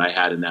 guys that I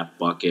had in that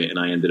bucket, and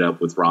I ended up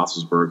with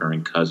Roethlisberger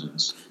and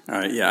Cousins. All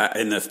right, yeah.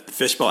 In the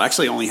Fishbowl,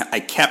 actually,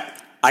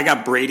 I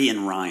got Brady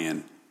and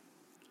Ryan.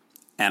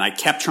 And I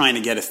kept trying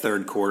to get a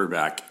 3rd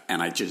quarterback,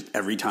 and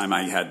every time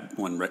I had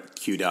one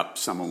queued up,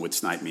 someone would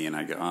snipe me, and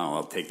I go, oh,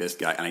 I'll take this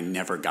guy, and I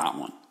never got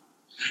one.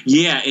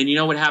 Yeah, and you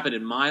know what happened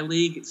in my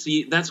league?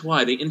 See, that's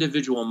why the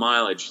individual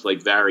mileage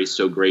varies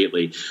so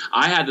greatly.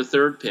 I had the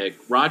 3rd pick.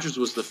 Rodgers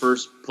was the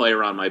first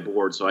player on my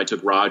board, so I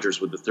took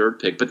Rodgers with the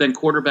 3rd pick. But then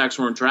quarterbacks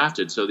weren't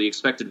drafted, so the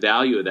expected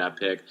value of that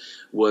pick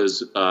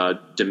was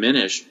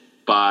diminished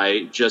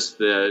by just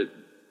the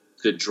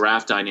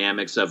draft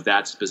dynamics of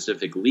that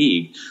specific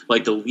league.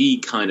 Like the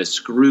league kind of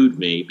screwed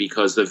me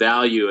because the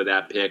value of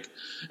that pick,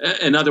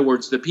 in other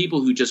words, the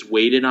people who just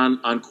waited on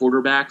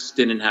quarterbacks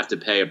didn't have to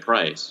pay a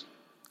price.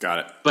 Got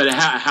it. But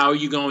how are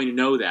you going to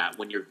know that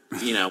when you're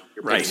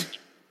right?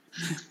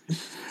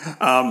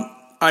 All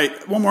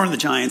right, one more on the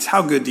Giants.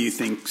 How good do you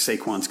think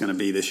Saquon's going to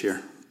be this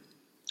year?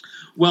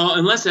 Well,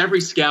 unless every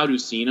scout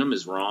who's seen him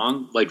is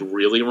wrong, like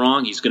really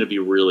wrong, he's going to be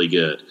really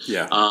good.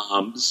 Yeah.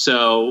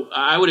 So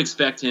I would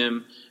expect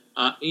him.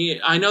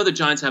 I know the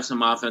Giants have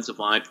some offensive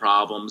line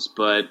problems,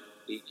 but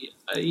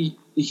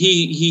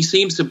he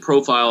seems to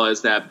profile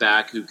as that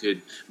back who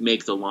could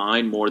make the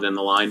line more than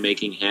the line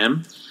making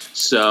him.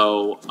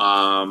 So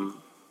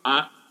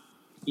I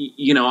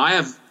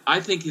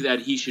think that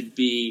he should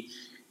be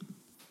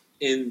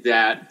in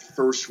that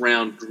first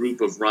round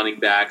group of running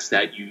backs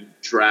that you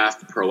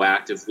draft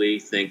proactively,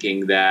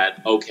 thinking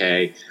that,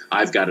 okay,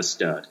 I've got a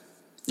stud.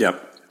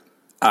 Yep.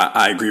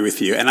 I agree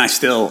with you. And I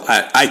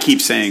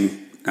keep saying,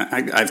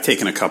 I've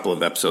taken a couple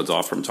of episodes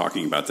off from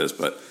talking about this,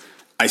 but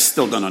I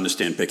still don't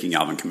understand picking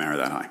Alvin Kamara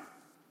that high,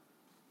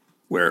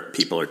 where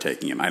people are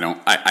taking him.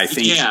 I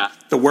think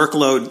the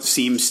workload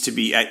seems to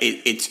be,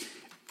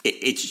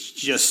 it's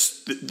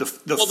just the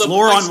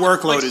floor on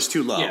workload is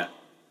too low. Yeah.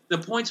 The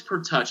points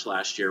per touch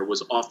last year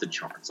was off the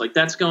charts. Like,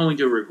 that's going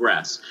to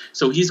regress.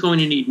 So he's going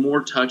to need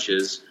more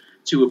touches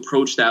to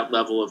approach that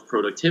level of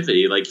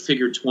productivity. Like,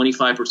 figure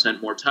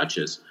 25% more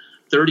touches,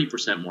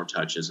 30% more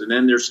touches. And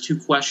then there's two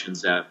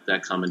questions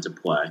that come into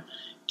play.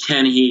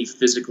 Can he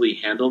physically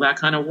handle that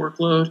kind of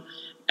workload?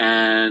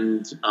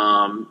 And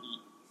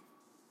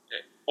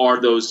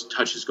are those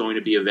touches going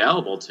to be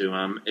available to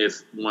him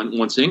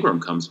once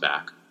Ingram comes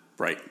back?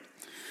 Right.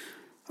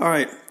 All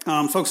right.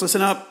 Folks,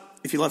 listen up.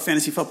 If you love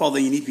fantasy football,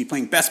 then you need to be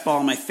playing best ball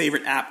on my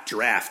favorite app,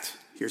 Draft.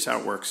 Here's how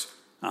it works.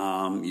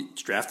 You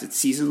draft it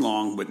season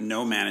long with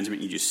no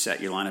management. You just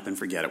set your lineup and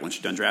forget it. Once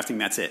you're done drafting,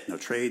 that's it. No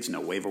trades, no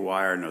waiver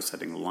wire, no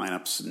setting the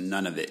lineups,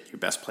 none of it. Your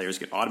best players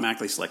get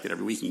automatically selected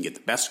every week. And you get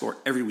the best score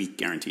every week,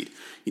 guaranteed.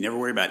 You never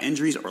worry about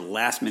injuries or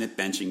last-minute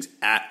benchings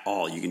at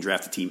all. You can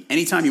draft a team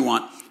anytime you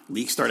want.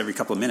 Leagues start every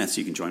couple of minutes, so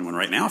you can join one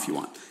right now if you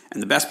want. And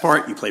the best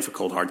part, you play for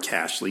cold hard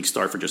cash. Leagues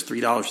start for just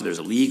 $3, so there's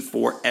a league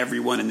for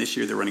everyone. And this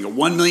year they're running a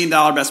 $1 million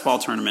best ball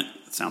tournament.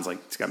 It sounds like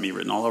it's got me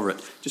written all over it.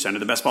 Just enter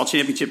the best ball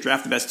championship,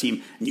 draft the best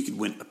team, and you could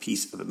win a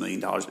piece of $1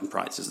 million in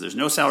prizes. There's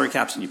no salary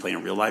caps, and you play in a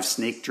real-life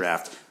snake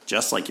draft,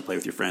 just like you play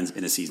with your friends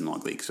in a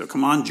season-long league. So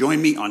come on,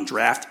 join me on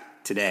Draft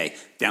today.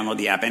 Download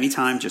the app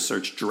anytime. Just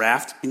search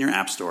Draft in your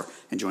app store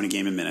and join a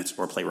game in minutes,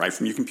 or play right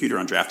from your computer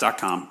on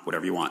draft.com,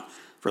 whatever you want.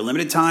 For a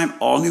limited time,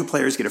 all new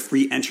players get a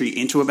free entry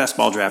into a best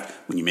ball draft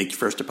when you make your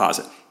first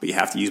deposit. But you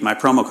have to use my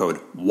promo code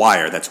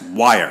WIRE. That's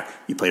WIRE.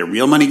 You play a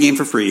real money game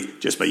for free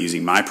just by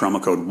using my promo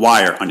code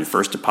WIRE on your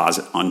first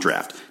deposit on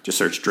Draft. Just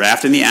search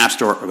Draft in the App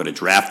Store or go to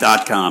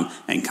draft.com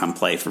and come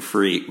play for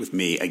free with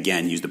me.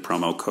 Again, use the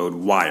promo code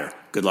WIRE.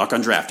 Good luck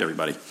on Draft,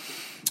 everybody.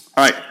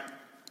 All right.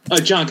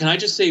 John, can I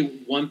just say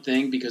one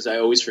thing, because I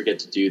always forget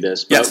to do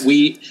this? Yes.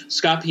 But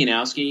Scott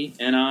Pianowski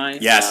and I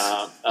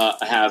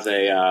have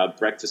a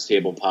Breakfast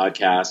Table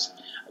podcast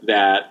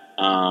that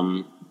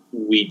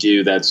we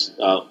do that's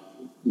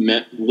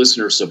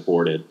listener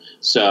supported.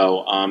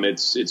 So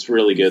it's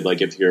really good.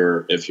 Like, if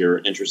you're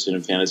interested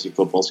in fantasy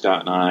football, Scott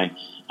and I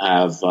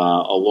have a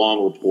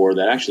long rapport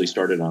that actually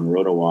started on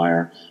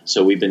RotoWire.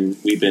 So we've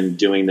been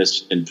doing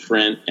this in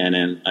print and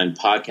in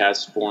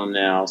podcast form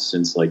now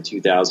since like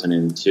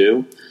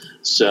 2002.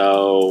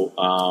 So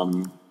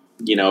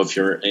if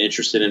you're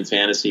interested in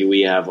fantasy,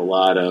 we have a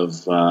lot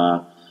of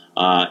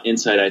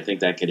insight, I think,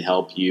 that could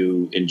help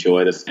you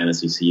enjoy the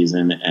fantasy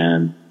season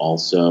and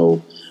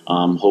also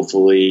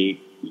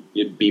hopefully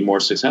be more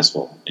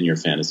successful in your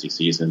fantasy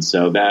season.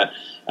 So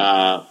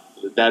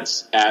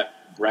that's at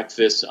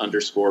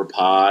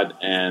breakfast_pod,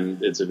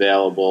 and it's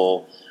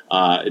available.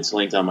 It's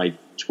linked on my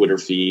Twitter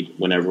feed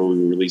whenever we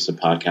release a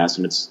podcast,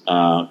 and it's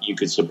you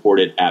could support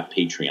it at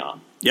Patreon.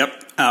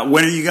 Yep.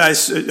 When are you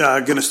guys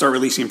going to start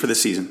releasing them for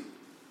this season?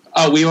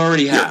 Oh, we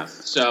already have. Yeah.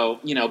 So,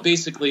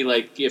 basically,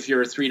 like, if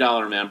you're a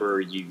 $3 member,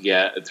 you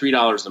get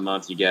 $3 a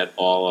month. You get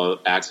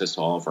access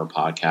to all of our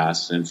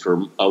podcasts, and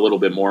for a little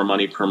bit more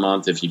money per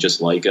month, if you just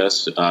like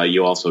us,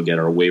 you also get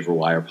our Waiver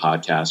Wire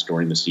podcast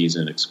during the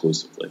season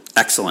exclusively.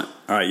 Excellent.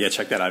 All right, yeah,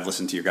 check that out. I've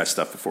listened to your guys'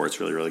 stuff before. It's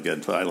really, really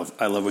good. I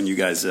love when you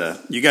guys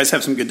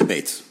have some good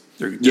debates.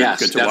 They're good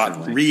to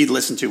watch, read,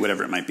 listen to,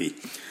 whatever it might be.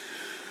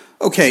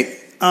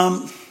 Okay,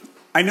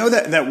 I know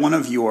that one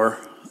of your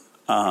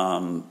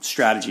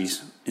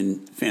strategies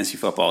in fantasy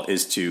football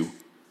is to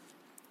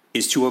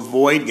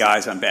avoid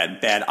guys on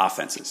bad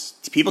offenses.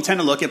 People tend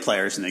to look at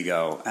players and they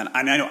go, and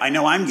I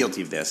know I'm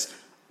guilty of this.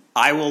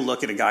 I will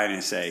look at a guy and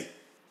I say,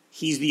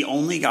 he's the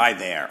only guy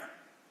there,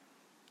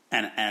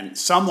 and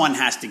someone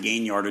has to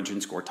gain yardage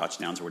and score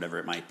touchdowns or whatever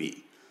it might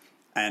be,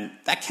 and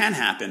that can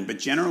happen. But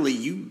generally,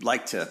 you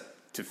like to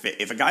fit.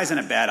 If a guy's in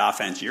a bad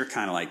offense, you're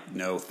kind of like,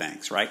 no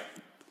thanks, right?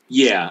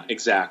 Yeah,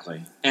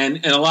 exactly.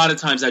 And a lot of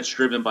times that's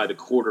driven by the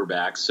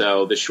quarterback.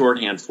 So the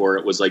shorthand for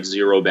it was like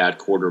zero bad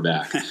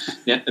quarterback.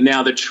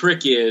 Now the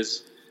trick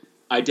is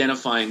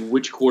identifying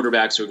which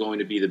quarterbacks are going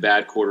to be the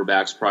bad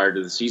quarterbacks prior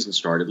to the season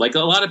started. Like, a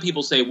lot of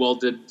people say, well,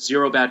 did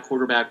zero bad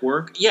quarterback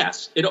work?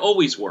 Yes, it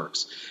always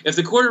works. If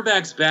the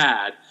quarterback's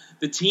bad,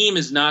 the team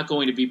is not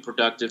going to be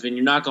productive, and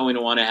you're not going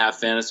to want to have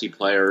fantasy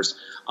players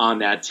on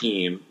that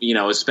team,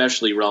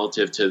 especially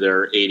relative to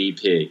their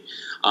ADP.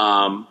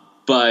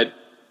 But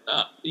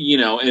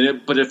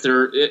if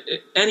they're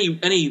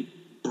any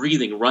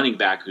breathing running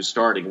back who's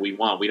starting, we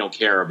don't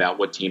care about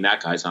what team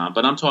that guy's on.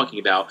 But I'm talking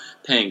about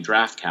paying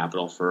draft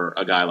capital for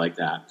a guy like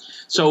that.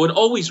 So it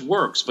always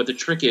works, but the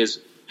trick is,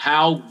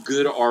 how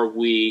good are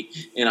we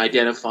in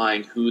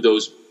identifying who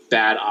those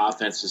bad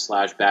offenses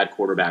 / bad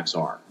quarterbacks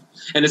are?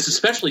 And it's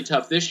especially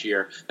tough this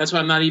year. That's why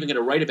I'm not even going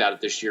to write about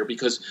it this year,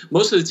 because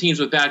most of the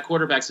teams with bad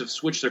quarterbacks have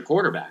switched their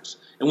quarterbacks,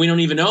 and we don't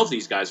even know if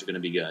these guys are going to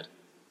be good.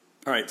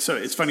 All right, so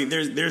it's funny.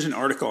 There's an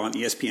article on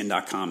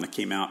ESPN.com that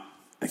came out,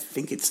 I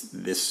think it's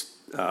this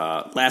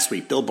last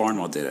week. Bill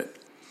Barnwell did it.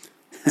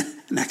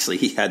 And actually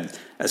he had,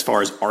 as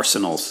far as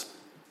Arsenals,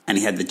 and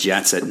he had the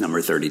Jets at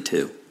number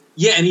 32.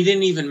 Yeah, and he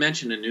didn't even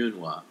mention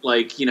Enunwa.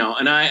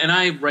 And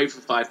I write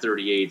for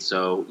 538,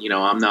 so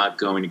I'm not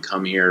going to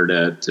come here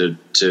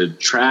to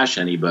trash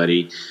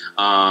anybody.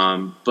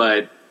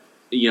 But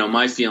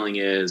my feeling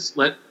is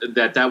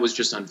that was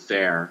just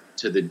unfair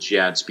to the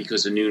Jets,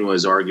 because Enunwa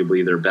is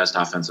arguably their best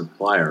offensive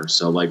player.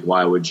 So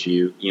why would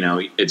you?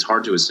 It's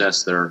hard to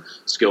assess their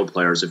skill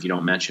players if you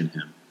don't mention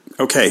him.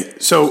 Okay,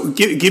 so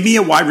give me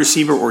a wide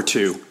receiver or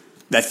two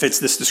that fits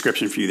this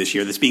description for you this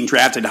year, that's being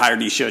drafted higher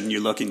than you should, and you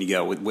look and you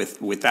go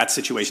with that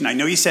situation. I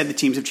know you said the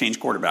teams have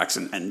changed quarterbacks,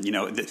 and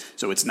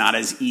so it's not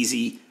as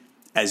easy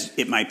as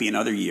it might be in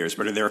other years,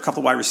 but are there a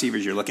couple wide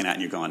receivers you're looking at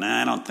and you're going,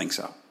 I don't think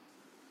so?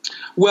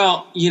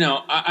 Well,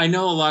 I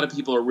know a lot of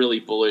people are really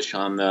bullish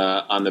on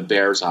the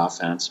Bears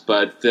offense,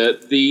 but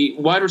the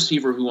wide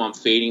receiver who I'm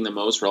fading the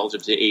most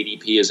relative to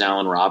ADP is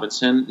Allen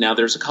Robinson. Now,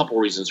 there's a couple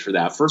reasons for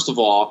that. First of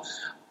all,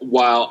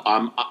 while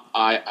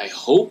I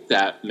hope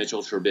that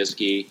Mitchell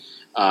Trubisky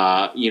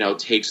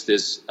takes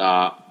this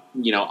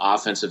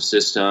offensive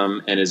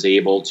system and is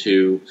able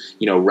to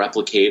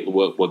replicate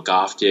what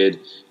Goff did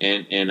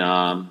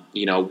and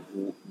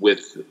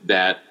with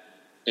that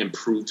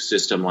improved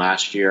system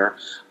last year,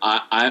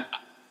 I'm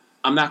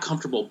not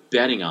comfortable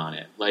betting on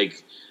it.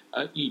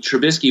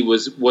 Trubisky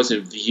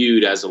wasn't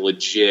viewed as a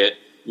legit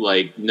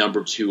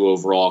number 2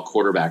 overall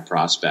quarterback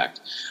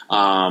prospect.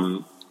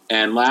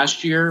 And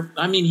last year,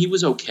 he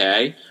was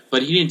okay,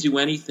 but he didn't do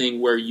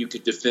anything where you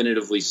could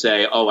definitively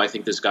say, oh, I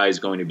think this guy is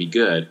going to be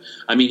good.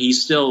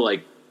 He's still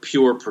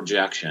pure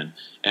projection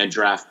and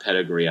draft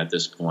pedigree at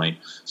this point.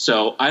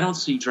 So I don't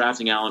see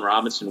drafting Allen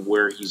Robinson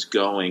where he's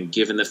going,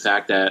 given the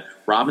fact that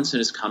Robinson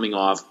is coming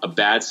off a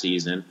bad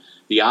season.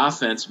 The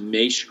offense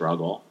may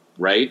struggle,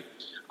 right?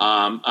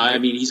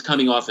 He's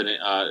coming off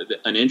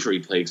an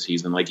injury-plagued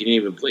season. He didn't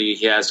even play.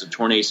 He has a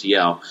torn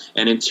ACL.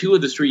 And in 2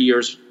 of the 3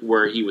 years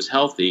where he was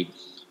healthy,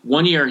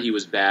 1 year he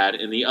was bad,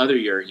 and the other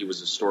year he was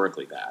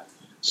historically bad.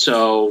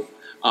 So,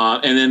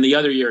 and then the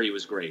other year he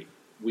was great.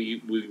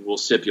 We will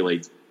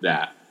stipulate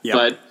that.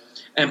 Yep.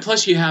 And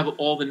plus you have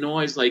all the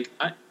noise.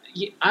 I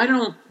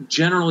don't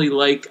generally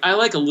I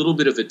like a little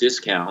bit of a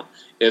discount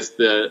if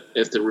the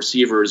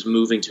receiver is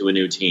moving to a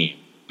new team,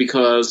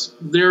 because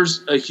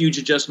there's a huge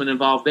adjustment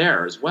involved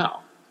there as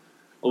well.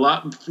 A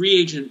lot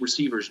free agent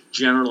receivers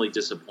generally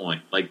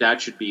disappoint. That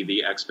should be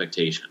the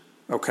expectation.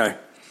 Okay.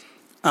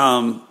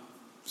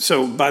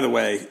 So, by the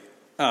way,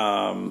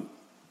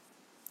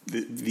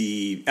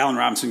 the Allen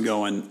Robinson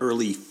going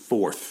early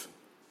 4th,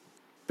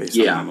 based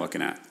on what I'm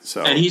looking at.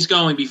 So, and he's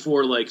going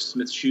before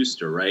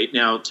Smith-Schuster, right?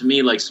 Now, to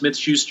me,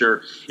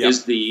 Smith-Schuster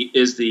is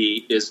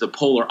the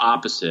polar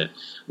opposite.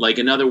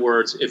 In other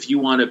words, if you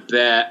want to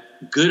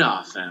bet good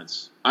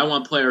offense, I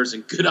want players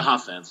in good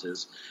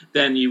offenses,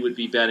 then you would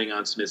be betting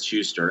on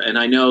Smith-Schuster. And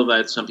I know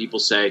that some people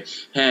say,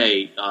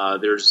 hey,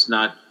 there's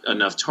not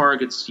enough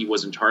targets. He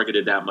wasn't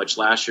targeted that much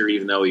last year,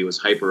 even though he was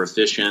hyper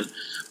efficient.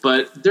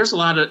 But there's a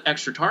lot of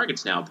extra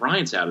targets now.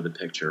 Bryant's out of the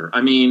picture.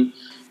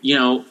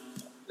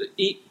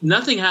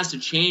 Nothing has to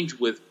change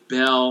with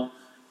Bell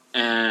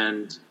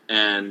and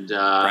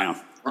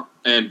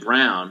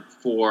Brown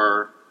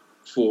for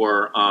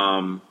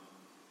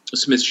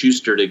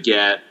Smith-Schuster to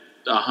get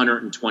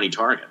 120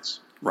 targets.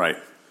 Right.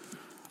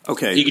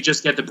 Okay. You could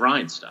just get the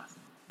Bryant stuff.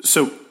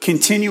 So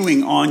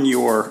continuing on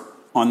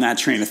that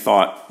train of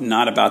thought,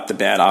 not about the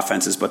bad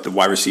offenses, but the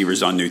wide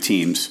receivers on new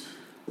teams.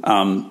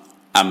 I'm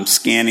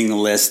scanning the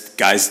list.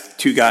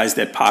 Two guys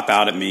that pop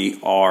out at me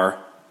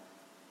are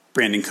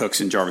Brandon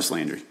Cooks and Jarvis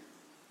Landry.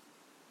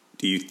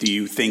 Do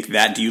you think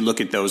that? Do you look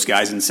at those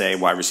guys and say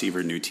wide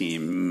receiver, new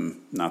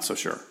team? Not so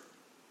sure.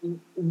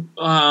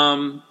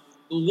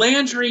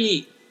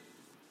 Landry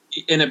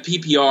in a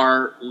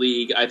PPR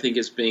league, I think,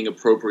 is being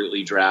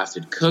appropriately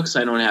drafted. Cooks,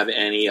 I don't have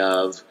any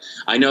of.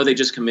 I know they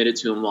just committed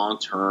to him long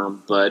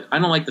term, but I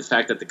don't like the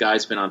fact that the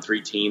guy's been on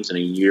 3 teams in a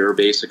year,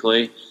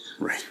 basically.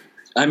 Right.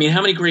 How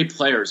many great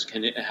players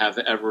can have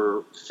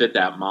ever fit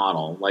that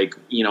model? Why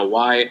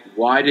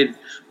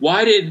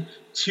did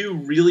 2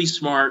 really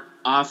smart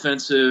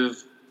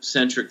offensive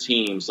centric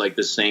teams like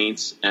the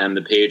Saints and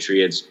the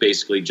Patriots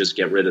basically just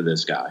get rid of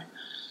this guy?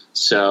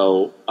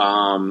 So,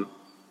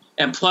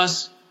 and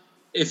plus,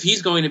 if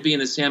he's going to be in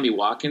the Sammy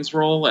Watkins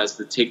role as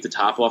the take the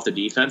top off the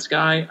defense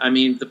guy, I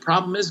mean, the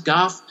problem is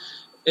Goff,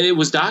 it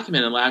was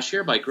documented last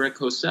year by Greg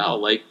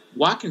Cosell. Like,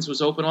 Watkins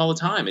was open all the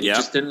time, and he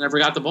just never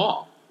got the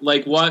ball.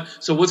 Like, what?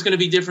 So what's going to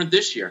be different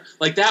this year?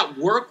 Like, that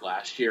worked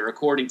last year,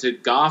 according to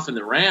Goff and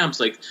the Rams.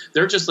 Like,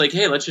 they're just like,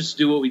 hey, let's just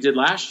do what we did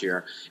last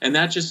year. And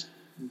that just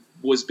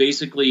was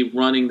basically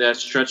running that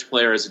stretch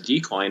player as a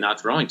decoy and not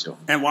throwing to him.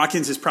 And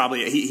Watkins is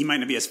probably he might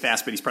not be as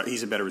fast, but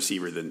he's a better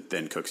receiver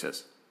than Cooks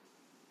is.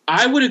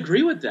 I would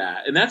agree with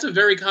that, and that's a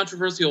very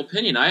controversial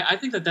opinion. I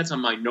think that's a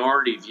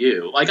minority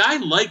view. Like, I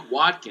like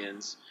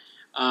Watkins,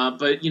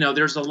 but, you know,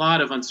 there's a lot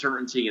of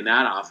uncertainty in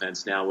that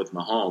offense now with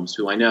Mahomes,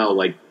 who I know,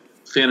 like,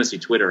 fantasy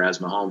Twitter has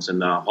Mahomes in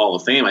the Hall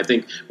of Fame. I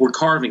think we're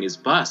carving his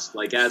bust,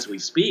 like, as we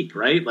speak,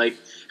 right? Like,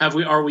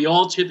 are we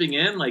all chipping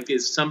in? Like,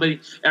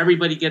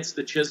 everybody gets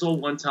the chisel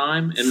one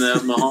time in the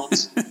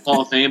Mahomes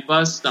Hall of Fame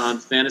bust on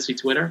fantasy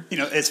Twitter? You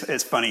know,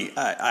 it's funny.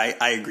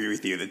 I agree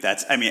with you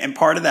and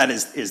part of that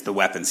is the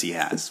weapons he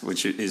has,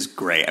 which is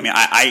great. I mean,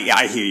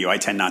 I hear you. I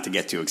tend not to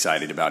get too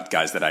excited about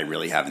guys that I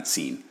really haven't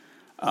seen.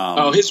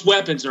 His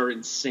weapons are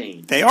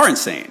insane. They are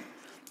insane.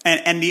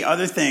 And the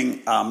other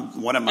thing,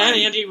 one of my... And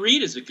Andy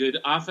Reid is a good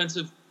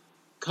offensive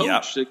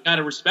coach. You got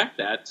to respect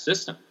that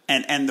system.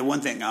 And the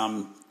one thing,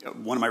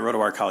 one of my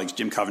RotoWire colleagues,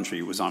 Jim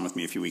Coventry, was on with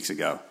me a few weeks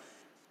ago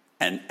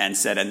and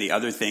said, and the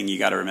other thing you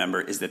got to remember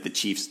is that the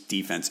Chiefs'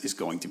 defense is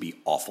going to be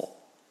awful.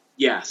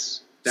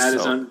 Yes, that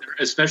is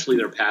especially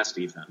their pass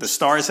defense. The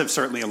stars have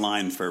certainly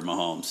aligned for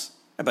Mahomes.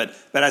 But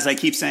as I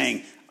keep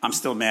saying, I'm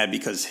still mad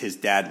because his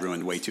dad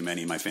ruined way too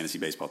many of my fantasy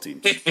baseball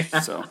teams.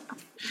 So...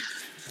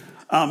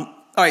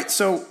 all right,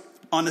 so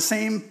on the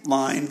same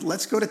line,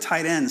 let's go to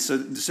tight ends. So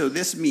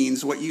this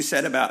means what you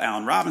said about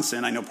Allen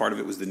Robinson. I know part of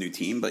it was the new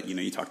team, but, you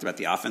know, you talked about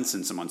the offense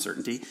and some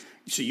uncertainty.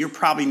 So you're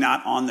probably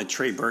not on the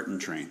Trey Burton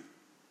train.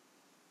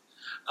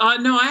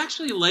 No, I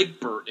actually like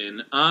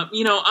Burton.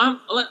 You know,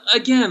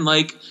 again,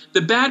 like,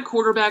 the bad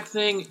quarterback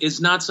thing is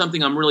not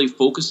something I'm really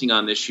focusing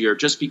on this year,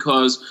 just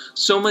because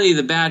so many of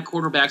the bad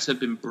quarterbacks have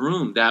been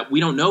broomed that we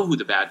don't know who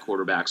the bad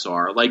quarterbacks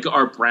are. Like,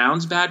 are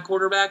Browns bad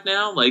quarterback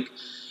now? Like,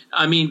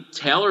 I mean,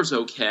 Taylor's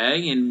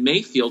okay, and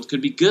Mayfield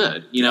could be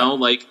good. You know,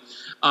 like,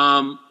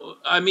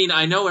 I mean,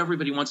 I know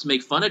everybody wants to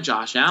make fun of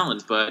Josh Allen,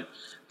 but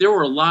there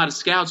were a lot of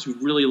scouts who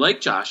really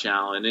liked Josh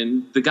Allen,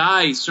 and the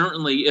guy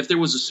certainly, if there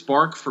was a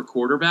spark for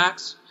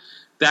quarterbacks,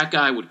 that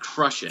guy would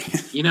crush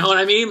it. You know what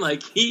I mean?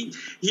 Like, he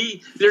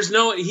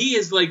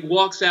is like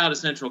walks out of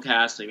central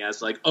casting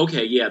as like,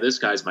 okay, yeah, this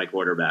guy's my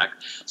quarterback.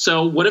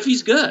 So what if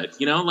he's good?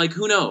 You know, like,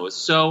 who knows?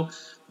 So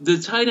the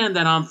tight end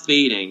that I'm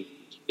fading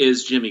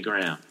is Jimmy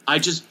Graham. I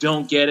just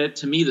don't get it.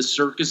 To me, the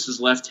circus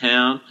has left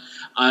town.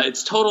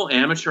 It's total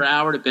amateur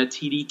hour to bet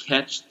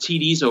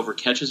TDs over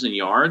catches and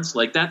yards.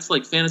 Like, that's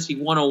like fantasy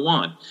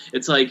 101.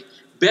 It's like,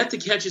 bet the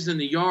catches and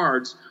the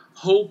yards,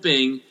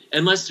 hoping,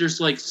 unless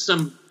there's like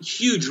some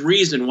huge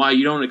reason why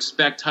you don't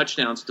expect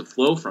touchdowns to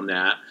flow from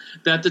that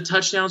the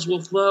touchdowns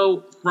will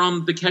flow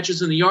from the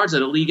catches and the yards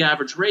at a league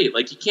average rate.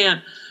 Like,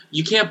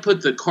 you can't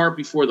put the cart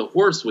before the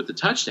horse with the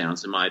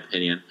touchdowns, in my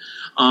opinion.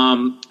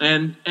 And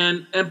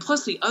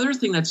plus, the other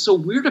thing that's so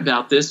weird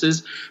about this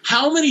is,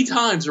 how many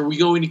times are we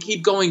going to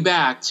keep going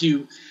back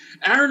to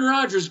Aaron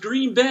Rodgers,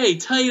 Green Bay,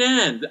 tight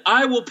end?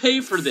 I will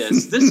pay for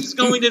this. This is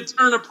going to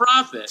turn a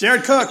profit.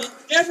 Jared Cook. It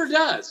never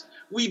does.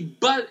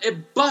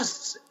 It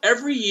busts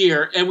every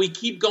year, and we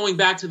keep going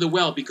back to the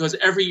well because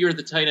every year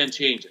the tight end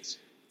changes.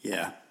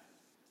 Yeah,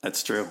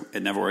 that's true.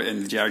 It never worked.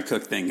 And the Jared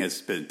Cook thing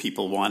has been,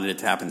 people wanted it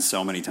to happen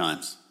so many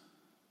times.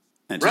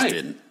 And it just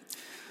didn't.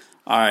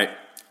 All right.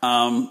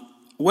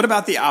 What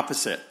about the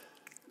opposite?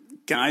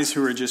 Guys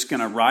who are just going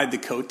to ride the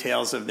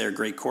coattails of their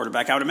great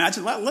quarterback. I would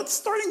imagine, let's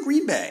start in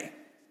Green Bay.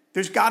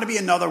 There's got to be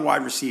another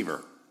wide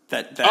receiver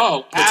that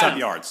puts up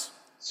yards.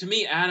 To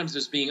me, Adams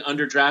is being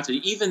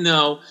underdrafted, even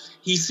though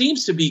he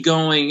seems to be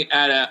going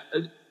at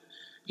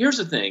here's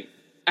the thing.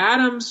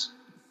 Adams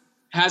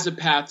has a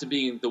path to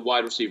being the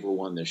wide receiver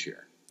one this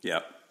year.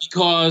 Yep.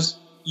 Because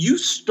you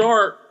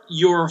start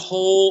your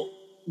whole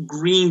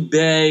Green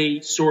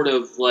Bay sort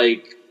of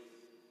like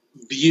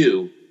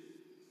view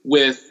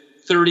with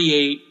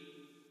 38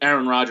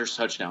 Aaron Rodgers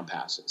touchdown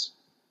passes.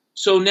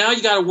 So now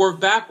you got to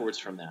work backwards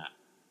from that.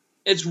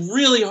 It's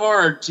really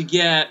hard to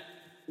get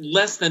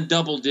less than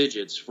double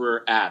digits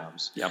for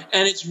Adams. Yep.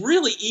 And it's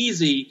really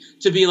easy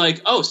to be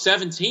like,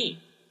 17.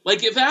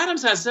 Like, if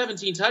Adams has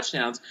 17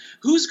 touchdowns,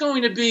 who's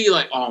going to be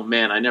like, oh,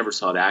 man, I never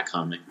saw that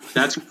coming.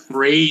 That's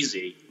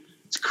crazy.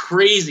 It's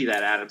crazy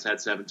that Adams had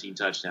 17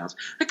 touchdowns.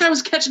 That guy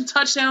was catching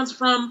touchdowns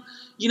from,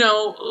 you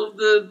know,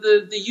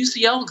 the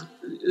UCL.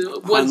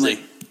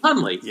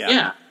 Hundley.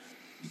 Yeah.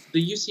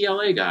 The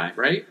UCLA guy,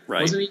 right?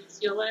 Right. Wasn't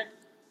he UCLA?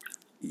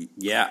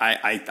 Yeah,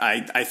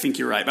 I think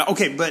you're right. But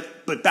okay,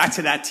 but back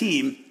to that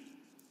team,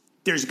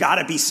 there's got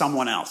to be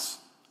someone else.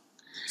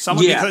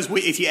 Because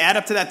if you add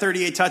up to that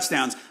 38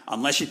 touchdowns,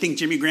 unless you think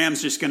Jimmy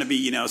Graham's just going to be,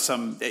 you know,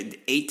 some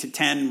 8 to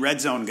 10 red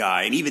zone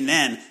guy, and even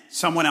then,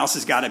 someone else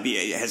has got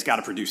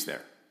to produce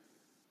there.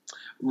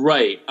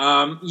 Right.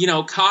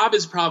 Cobb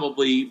is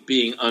probably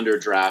being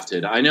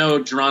underdrafted. I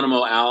know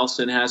Geronimo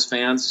Allison has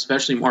fans,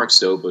 especially Mark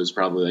Stopa is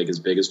probably like his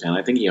biggest fan.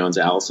 I think he owns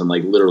Allison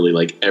like literally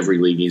like every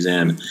league he's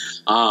in.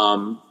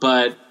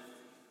 But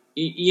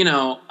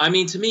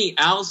to me,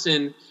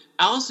 Allison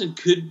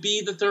could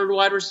be the third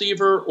wide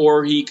receiver,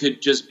 or he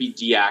could just be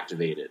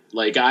deactivated.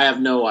 Like, I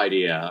have no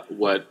idea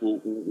what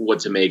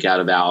to make out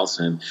of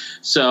Allison.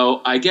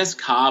 So I guess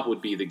Cobb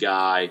would be the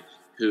guy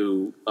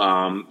who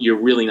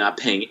you're really not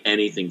paying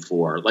anything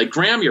for. Like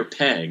Graham, you're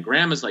paying.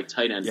 Graham is like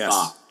tight end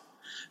 5.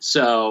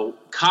 So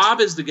Cobb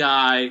is the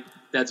guy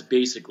that's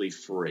basically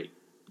free.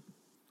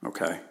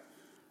 Okay.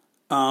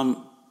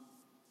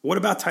 What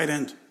about tight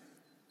end?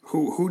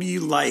 Who do you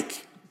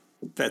like?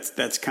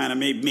 That's kind of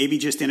maybe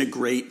just in a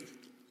great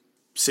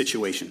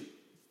situation.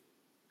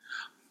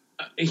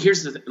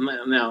 Here's the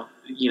now.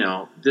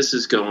 This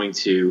is going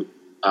to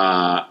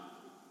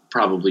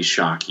probably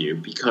shock you,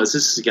 because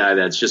this is a guy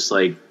that's just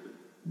like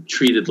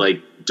treated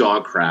like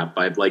dog crap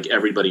by like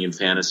everybody in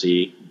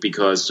fantasy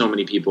because so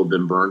many people have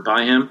been burned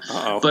by him.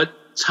 Uh-oh. But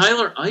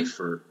Tyler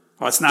Eifert.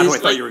 Oh, that's not who I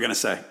thought you were going to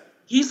say.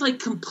 He's like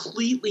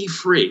completely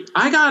free.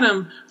 I got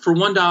him for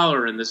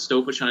 $1 in the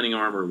Stopa Shining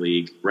Armor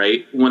League,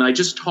 right? When I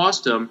just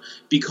tossed him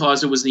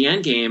because it was the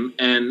end game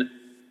and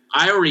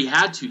I already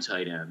had 2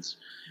 tight ends.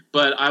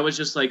 But I was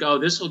just like, oh,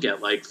 this will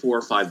get like $4 or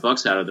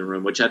 $5 out of the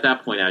room, which at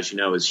that point, as you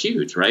know, is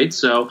huge, right?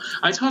 So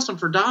I tossed him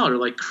for $1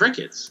 like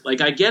crickets.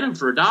 Like, I get him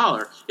for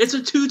 $1. It's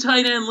a 2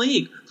 tight end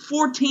league,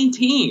 14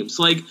 teams.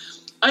 Like,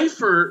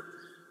 Eifert,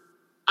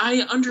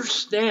 I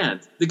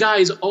understand the guy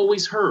is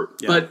always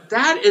hurt, but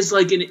that is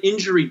like an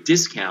injury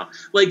discount.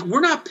 Like, we're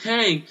not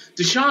paying –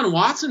 Deshaun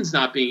Watson's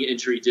not being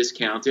injury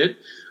discounted.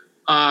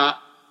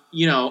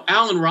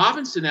 Allen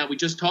Robinson that we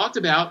just talked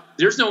about,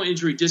 there's no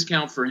injury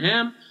discount for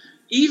him.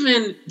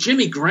 Even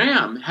Jimmy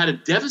Graham had a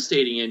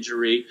devastating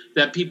injury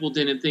that people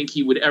didn't think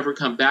he would ever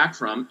come back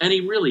from, and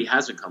he really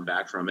hasn't come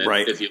back from it,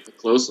 right, if you look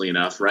closely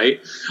enough, right?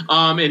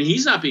 And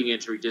he's not being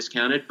injury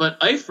discounted. But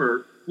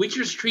Eifert, we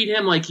just treat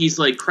him like he's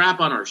like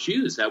crap on our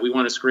shoes that we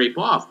want to scrape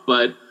off.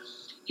 But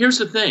here's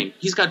the thing.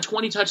 He's got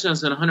 20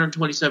 touchdowns and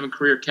 127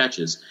 career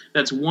catches.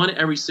 That's 1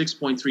 every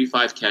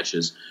 6.35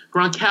 catches.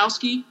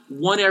 Gronkowski,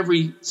 1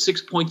 every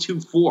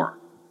 6.24.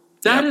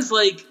 That is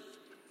like,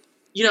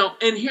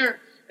 and here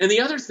 – and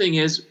the other thing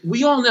is,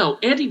 we all know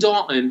Andy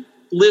Dalton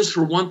lives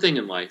for one thing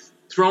in life: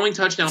 throwing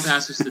touchdown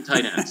passes to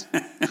tight ends.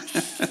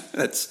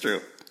 That's true.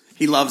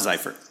 He loves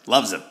Eifert.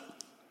 Loves him.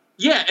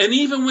 Yeah,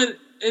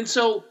 and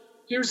so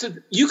here's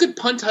you could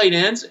punt tight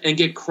ends and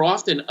get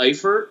Croft and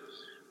Eifert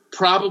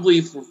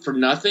probably for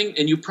nothing,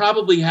 and you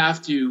probably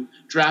have to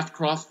draft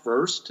Croft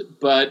first,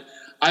 but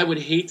I would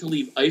hate to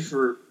leave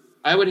Eifert.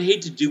 I would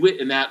hate to do it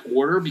in that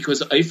order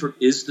because Eifert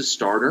is the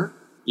starter.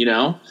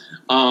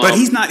 But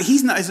he's not.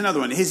 Is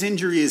another one. His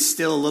injury is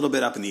still a little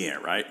bit up in the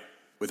air, right?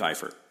 With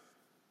Eifert.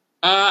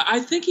 I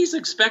think he's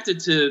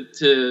expected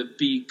to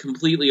be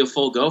completely a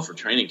full go for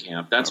training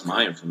camp. That's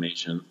my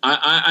information.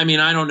 I mean,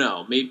 I don't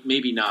know.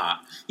 Maybe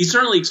not. He's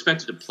certainly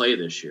expected to play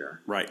this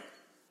year. Right.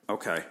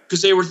 Okay.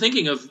 Because they were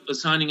thinking of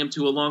assigning him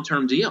to a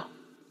long-term deal.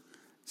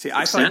 See,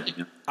 I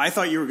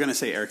thought you were going to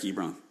say Eric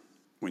Ebron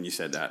when you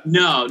said that.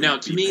 No.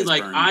 To me,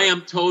 like, I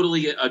am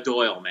totally a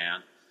Doyle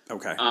man.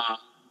 Okay.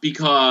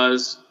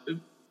 Because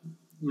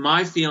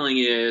my feeling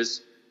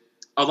is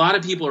a lot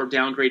of people are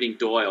downgrading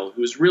Doyle, who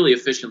was really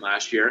efficient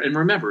last year. And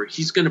remember,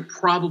 he's going to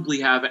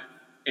probably have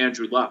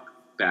Andrew Luck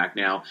back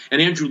now.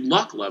 And Andrew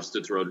Luck loves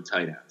to throw to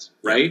tight ends,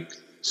 right? Yeah.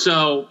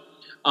 So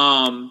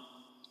a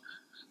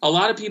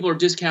lot of people are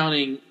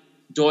discounting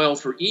Doyle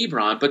for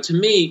Ebron. But to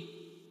me,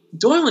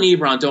 Doyle and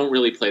Ebron don't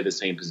really play the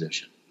same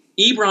position.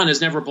 Ebron has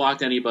never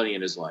blocked anybody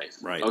in his life.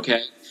 Right.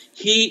 Okay.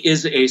 He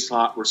is a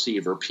slot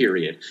receiver,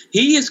 period.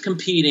 He is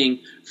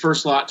competing for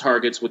slot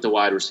targets with the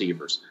wide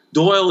receivers.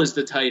 Doyle is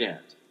the tight end.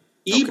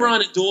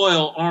 Ebron and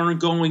Doyle aren't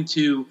going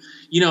to,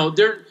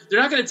 they're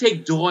not going to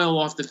take Doyle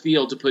off the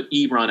field to put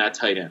Ebron at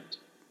tight end.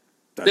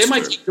 They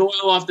might take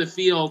Doyle off the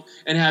field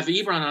and have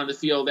Ebron on the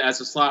field as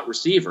a slot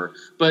receiver,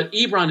 but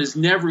Ebron is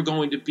never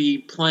going to be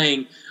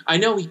playing. I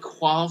know he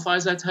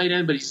qualifies at tight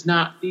end, but he's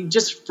not.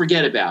 Just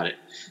forget about it.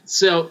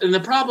 So, and the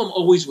problem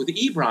always with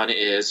Ebron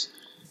is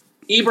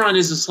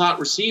a slot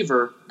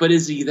receiver, but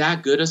is he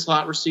that good a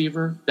slot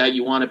receiver that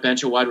you want to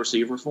bench a wide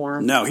receiver for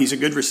him? No, he's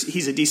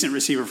a decent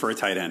receiver for a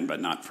tight end,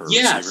 but not for a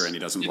receiver, and he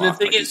doesn't block.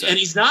 And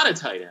he's not a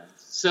tight end.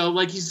 So,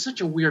 like, he's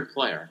such a weird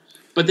player.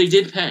 But they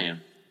did pay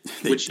him,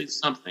 which is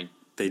something.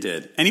 They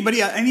did.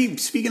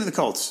 Speaking of the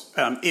Colts,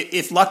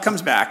 if Luck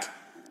comes back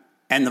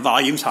and the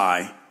volume's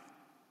high,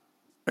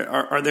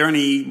 are there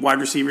any wide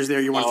receivers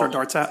there you want to throw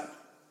darts at?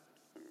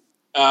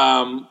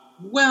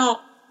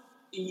 Well,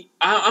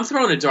 I'm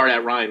throwing a dart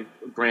at Ryan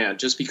Grant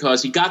just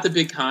because he got the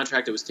big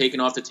contract that was taken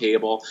off the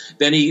table.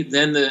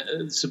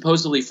 Then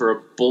supposedly for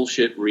a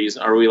bullshit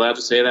reason. Are we allowed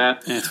to say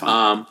that? Yeah, it's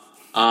fine.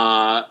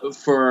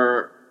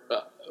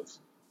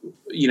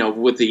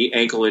 With the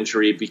ankle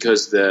injury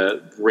because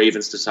the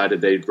Ravens decided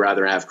they'd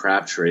rather have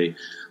Crabtree.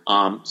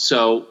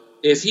 So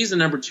if he's the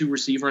number 2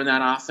 receiver in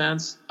that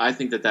offense, I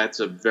think that that's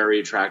a very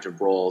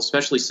attractive role,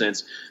 especially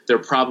since they're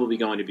probably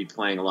going to be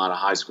playing a lot of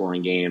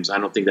high-scoring games. I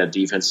don't think that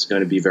defense is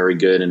going to be very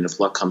good, and if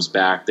Luck comes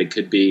back, they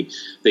could be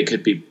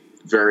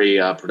very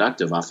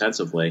productive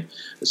offensively.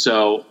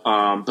 So,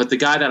 but the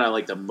guy that I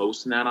like the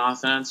most in that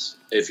offense,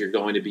 if you're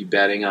going to be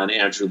betting on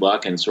Andrew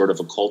Luck and sort of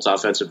a Colts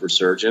offensive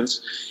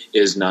resurgence,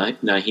 is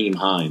Nyheim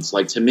Hines.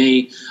 Like, to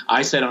me,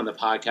 I said on the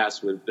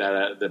podcast with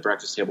the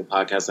Breakfast Table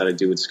podcast that I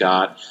do with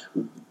Scott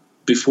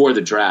before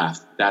the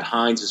draft that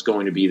Hines is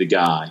going to be the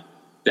guy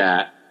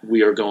that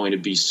we are going to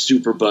be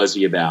super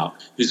buzzy about,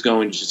 who's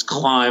going to just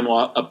climb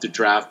up the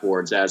draft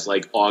boards as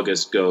like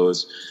August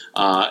goes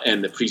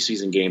and the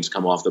preseason games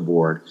come off the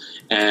board.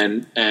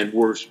 And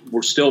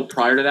we're still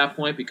prior to that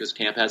point because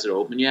camp hasn't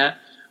opened yet.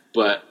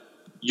 But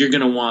you're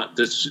going to want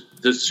the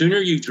sooner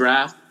you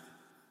draft,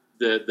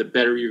 the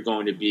better you're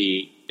going to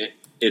be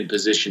in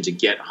position to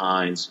get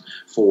Hines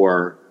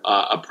for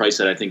a price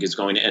that I think is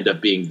going to end up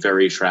being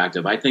very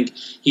attractive. I think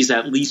he's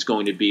at least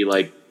going to be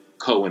like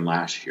Cohen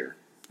last year.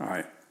 All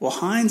right. Well,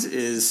 Hines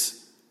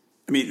is,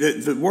 I mean,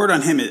 the word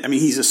on him is, I mean,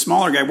 he's a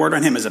smaller guy. Word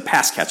on him is a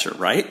pass catcher,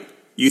 right?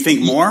 You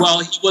think more?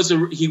 Well,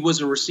 he was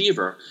a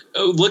receiver.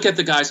 Look at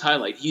the guy's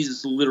highlight.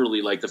 He's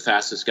literally like the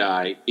fastest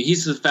guy.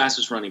 He's the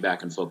fastest running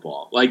back in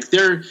football. Like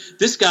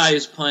this guy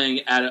is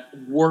playing at a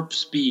warp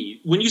speed.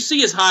 When you see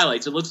his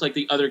highlights, it looks like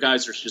the other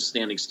guys are just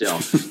standing still.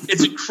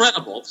 It's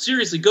incredible.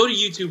 Seriously, go to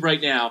YouTube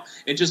right now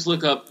and just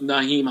look up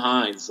Nyheim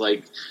Hines.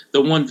 Like the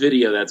one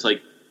video that's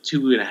like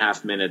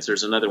 2.5 minutes.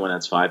 There's another one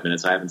that's 5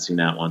 minutes. I haven't seen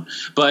that one.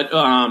 But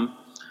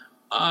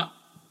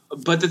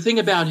the thing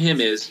about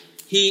him is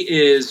he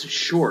is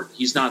short.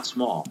 He's not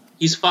small.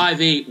 He's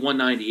 5'8",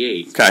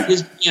 198. Okay.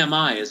 His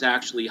BMI is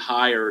actually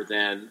higher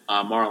than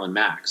Marlon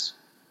Mack's.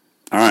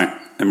 All right.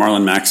 And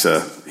Marlon Mack's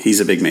he's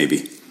a big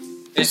maybe.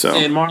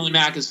 And Marlon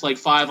Mack is like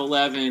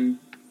 5'11",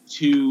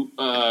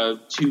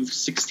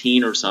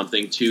 216 or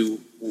something, 2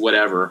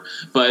 whatever.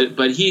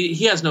 But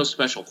he has no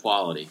special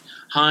quality.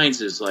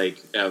 Hines is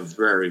like a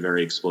very,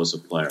 very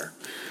explosive player.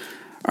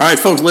 All right,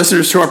 folks,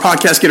 listeners to our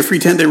podcast, get a free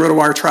 10-day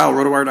RotoWire trial,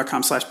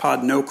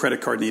 rotowire.com/pod. No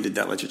credit card needed.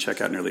 That lets you check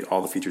out nearly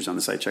all the features on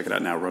the site. Check it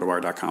out now,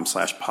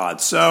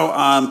 rotowire.com/pod.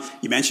 So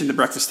you mentioned the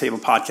Breakfast Table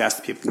podcast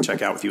that people can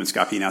check out with you and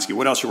Scott Pianowski.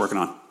 What else are you working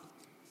on?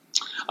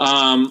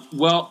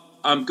 Well,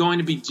 I'm going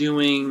to be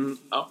doing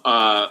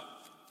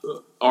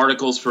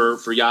articles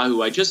for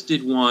Yahoo. I just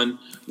did one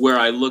where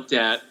I looked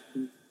at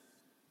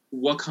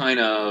what kind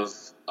of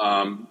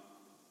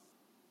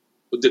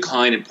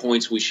decline in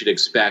points we should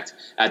expect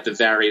at the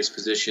various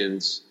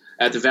positions,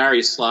 at the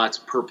various slots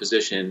per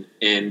position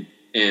in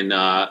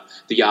the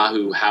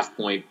Yahoo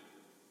half-point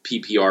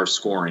PPR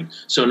scoring.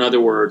 So in other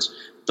words,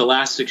 the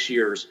last 6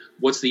 years,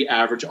 what's the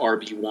average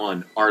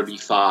RB1,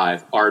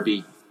 RB5,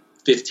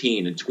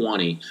 RB15 and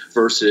 20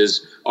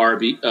 versus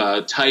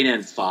tight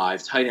end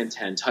 5, tight end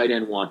 10, tight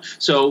end 1.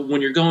 So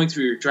when you're going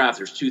through your draft,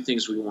 there's 2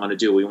 things we want to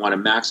do. We want to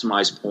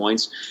maximize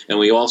points, and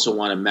we also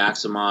want to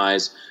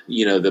maximize,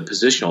 the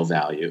positional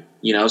value.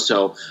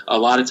 So a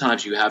lot of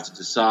times you have to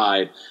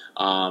decide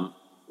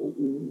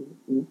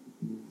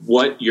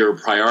what your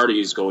priority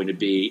is going to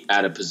be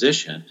at a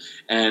position.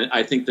 And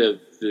I think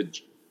the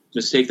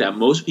mistake that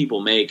most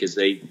people make is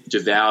they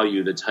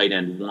devalue the tight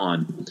end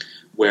 1,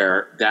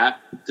 where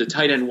the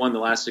tight end 1 the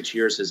last 6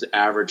 years has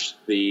averaged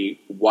the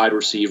wide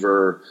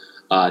receiver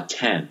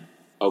 10.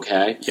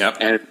 Okay.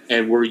 Yep.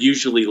 And we're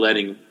usually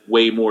letting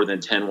way more than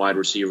 10 wide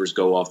receivers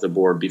go off the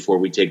board before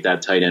we take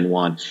that tight end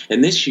 1.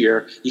 And this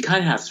year, you kind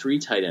of have 3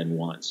 tight end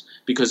 1s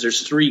because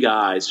there's 3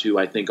 guys who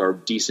I think are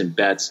decent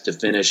bets to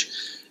finish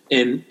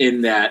in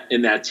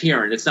that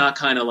tier. And it's not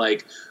kind of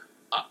like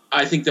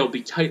I think they'll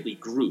be tightly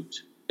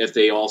grouped if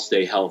they all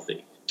stay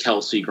healthy.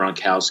 Kelsey,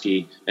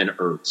 Gronkowski, and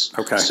Ertz.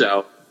 Okay.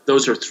 So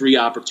those are 3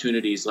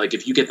 opportunities. Like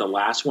if you get the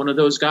last one of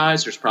those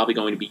guys, there's probably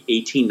going to be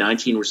 18,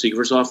 19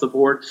 receivers off the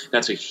board.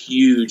 That's a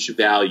huge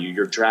value.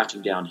 You're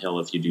drafting downhill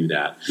if you do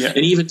that. Yeah.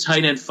 And even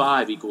tight end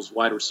 5 equals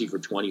wide receiver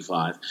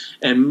 25.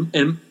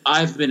 And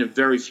I've been in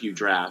very few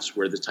drafts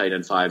where the tight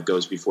end 5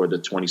 goes before the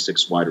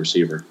 26th wide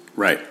receiver.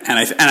 Right. And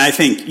I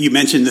think you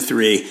mentioned the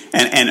 3,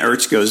 and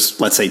Ertz goes,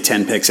 let's say,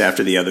 10 picks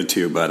after the other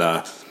 2. But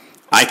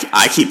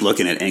I keep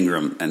looking at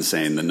Ingram and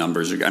saying the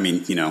numbers are,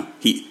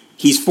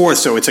 he's 4th,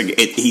 so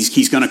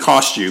he's going to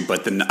cost you,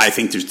 but then I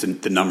think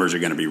the numbers are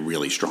going to be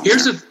really strong.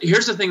 Here's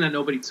the thing that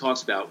nobody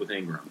talks about with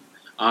Ingram.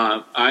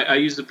 I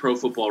use the Pro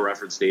Football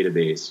Reference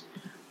database.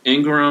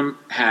 Ingram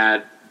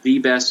had the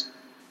best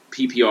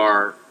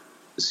PPR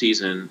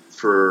season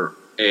for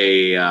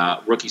a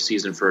rookie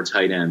season for a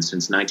tight end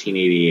since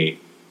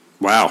 1988.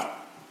 Wow!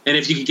 And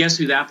if you could guess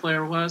who that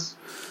player was,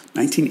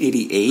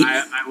 1988.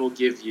 I will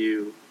give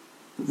you.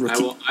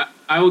 Rookie.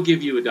 I will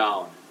give you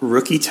 $1.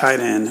 Rookie tight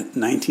end,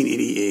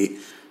 1988.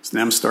 So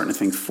now I'm starting to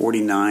think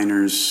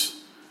 49ers.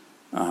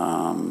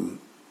 I'm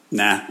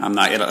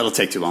not. It'll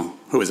take too long.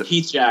 Who is it?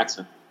 Keith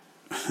Jackson.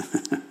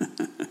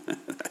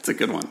 That's a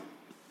good one.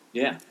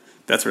 Yeah.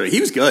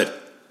 He was good.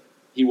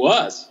 He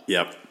was.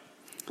 Yep.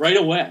 Right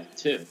away,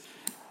 too.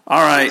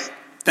 All right.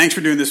 Thanks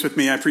for doing this with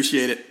me. I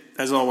appreciate it,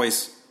 as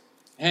always.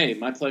 Hey,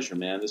 my pleasure,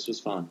 man. This was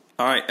fun.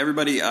 All right,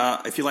 everybody,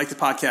 if you like the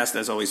podcast,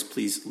 as always,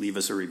 please leave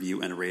us a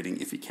review and a rating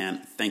if you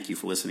can. Thank you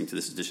for listening to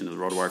this edition of the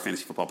RotoWire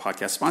Fantasy Football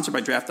Podcast, sponsored by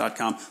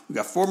Draft.com. We've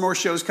got 4 more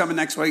shows coming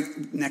next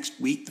week.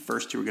 The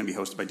first 2 are going to be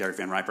hosted by Derek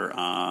Van Riper.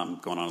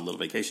 Going on a little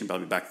vacation, but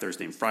I'll be back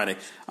Thursday and Friday.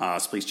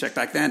 So please check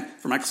back then.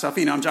 For Michael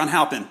Salfino, I'm John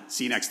Halpin.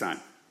 See you next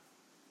time.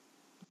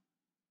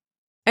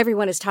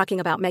 Everyone is talking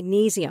about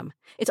magnesium.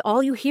 It's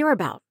all you hear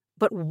about.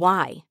 But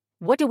why?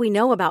 What do we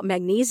know about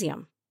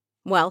magnesium?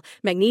 Well,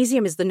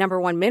 magnesium is the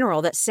 #1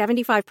 mineral that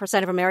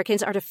 75% of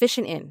Americans are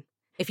deficient in.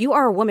 If you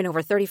are a woman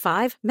over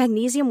 35,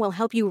 magnesium will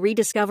help you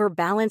rediscover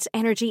balance,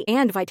 energy,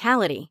 and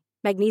vitality.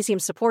 Magnesium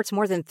supports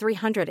more than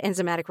 300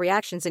 enzymatic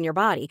reactions in your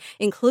body,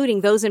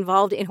 including those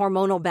involved in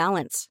hormonal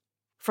balance.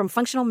 From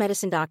functional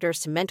medicine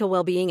doctors to mental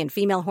well-being and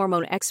female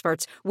hormone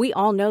experts, we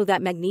all know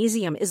that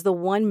magnesium is the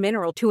one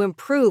mineral to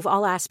improve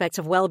all aspects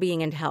of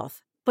well-being and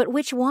health. But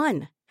which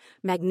one?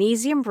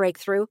 Magnesium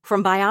Breakthrough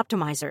from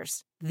Bioptimizers,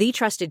 the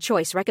trusted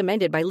choice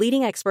recommended by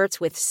leading experts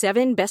with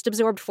 7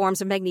 best-absorbed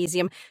forms of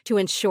magnesium to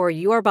ensure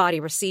your body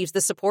receives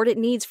the support it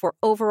needs for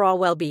overall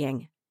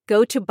well-being.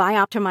 Go to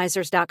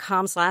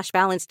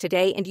bioptimizers.com/balance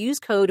today and use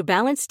code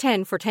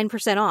BALANCE10 for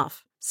 10%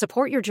 off.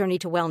 Support your journey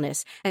to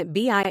wellness at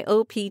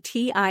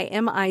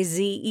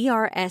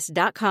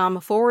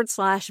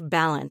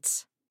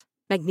bioptimizers.com/balance.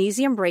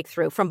 Magnesium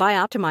Breakthrough from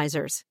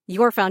Bioptimizers,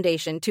 your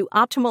foundation to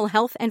optimal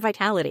health and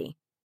vitality.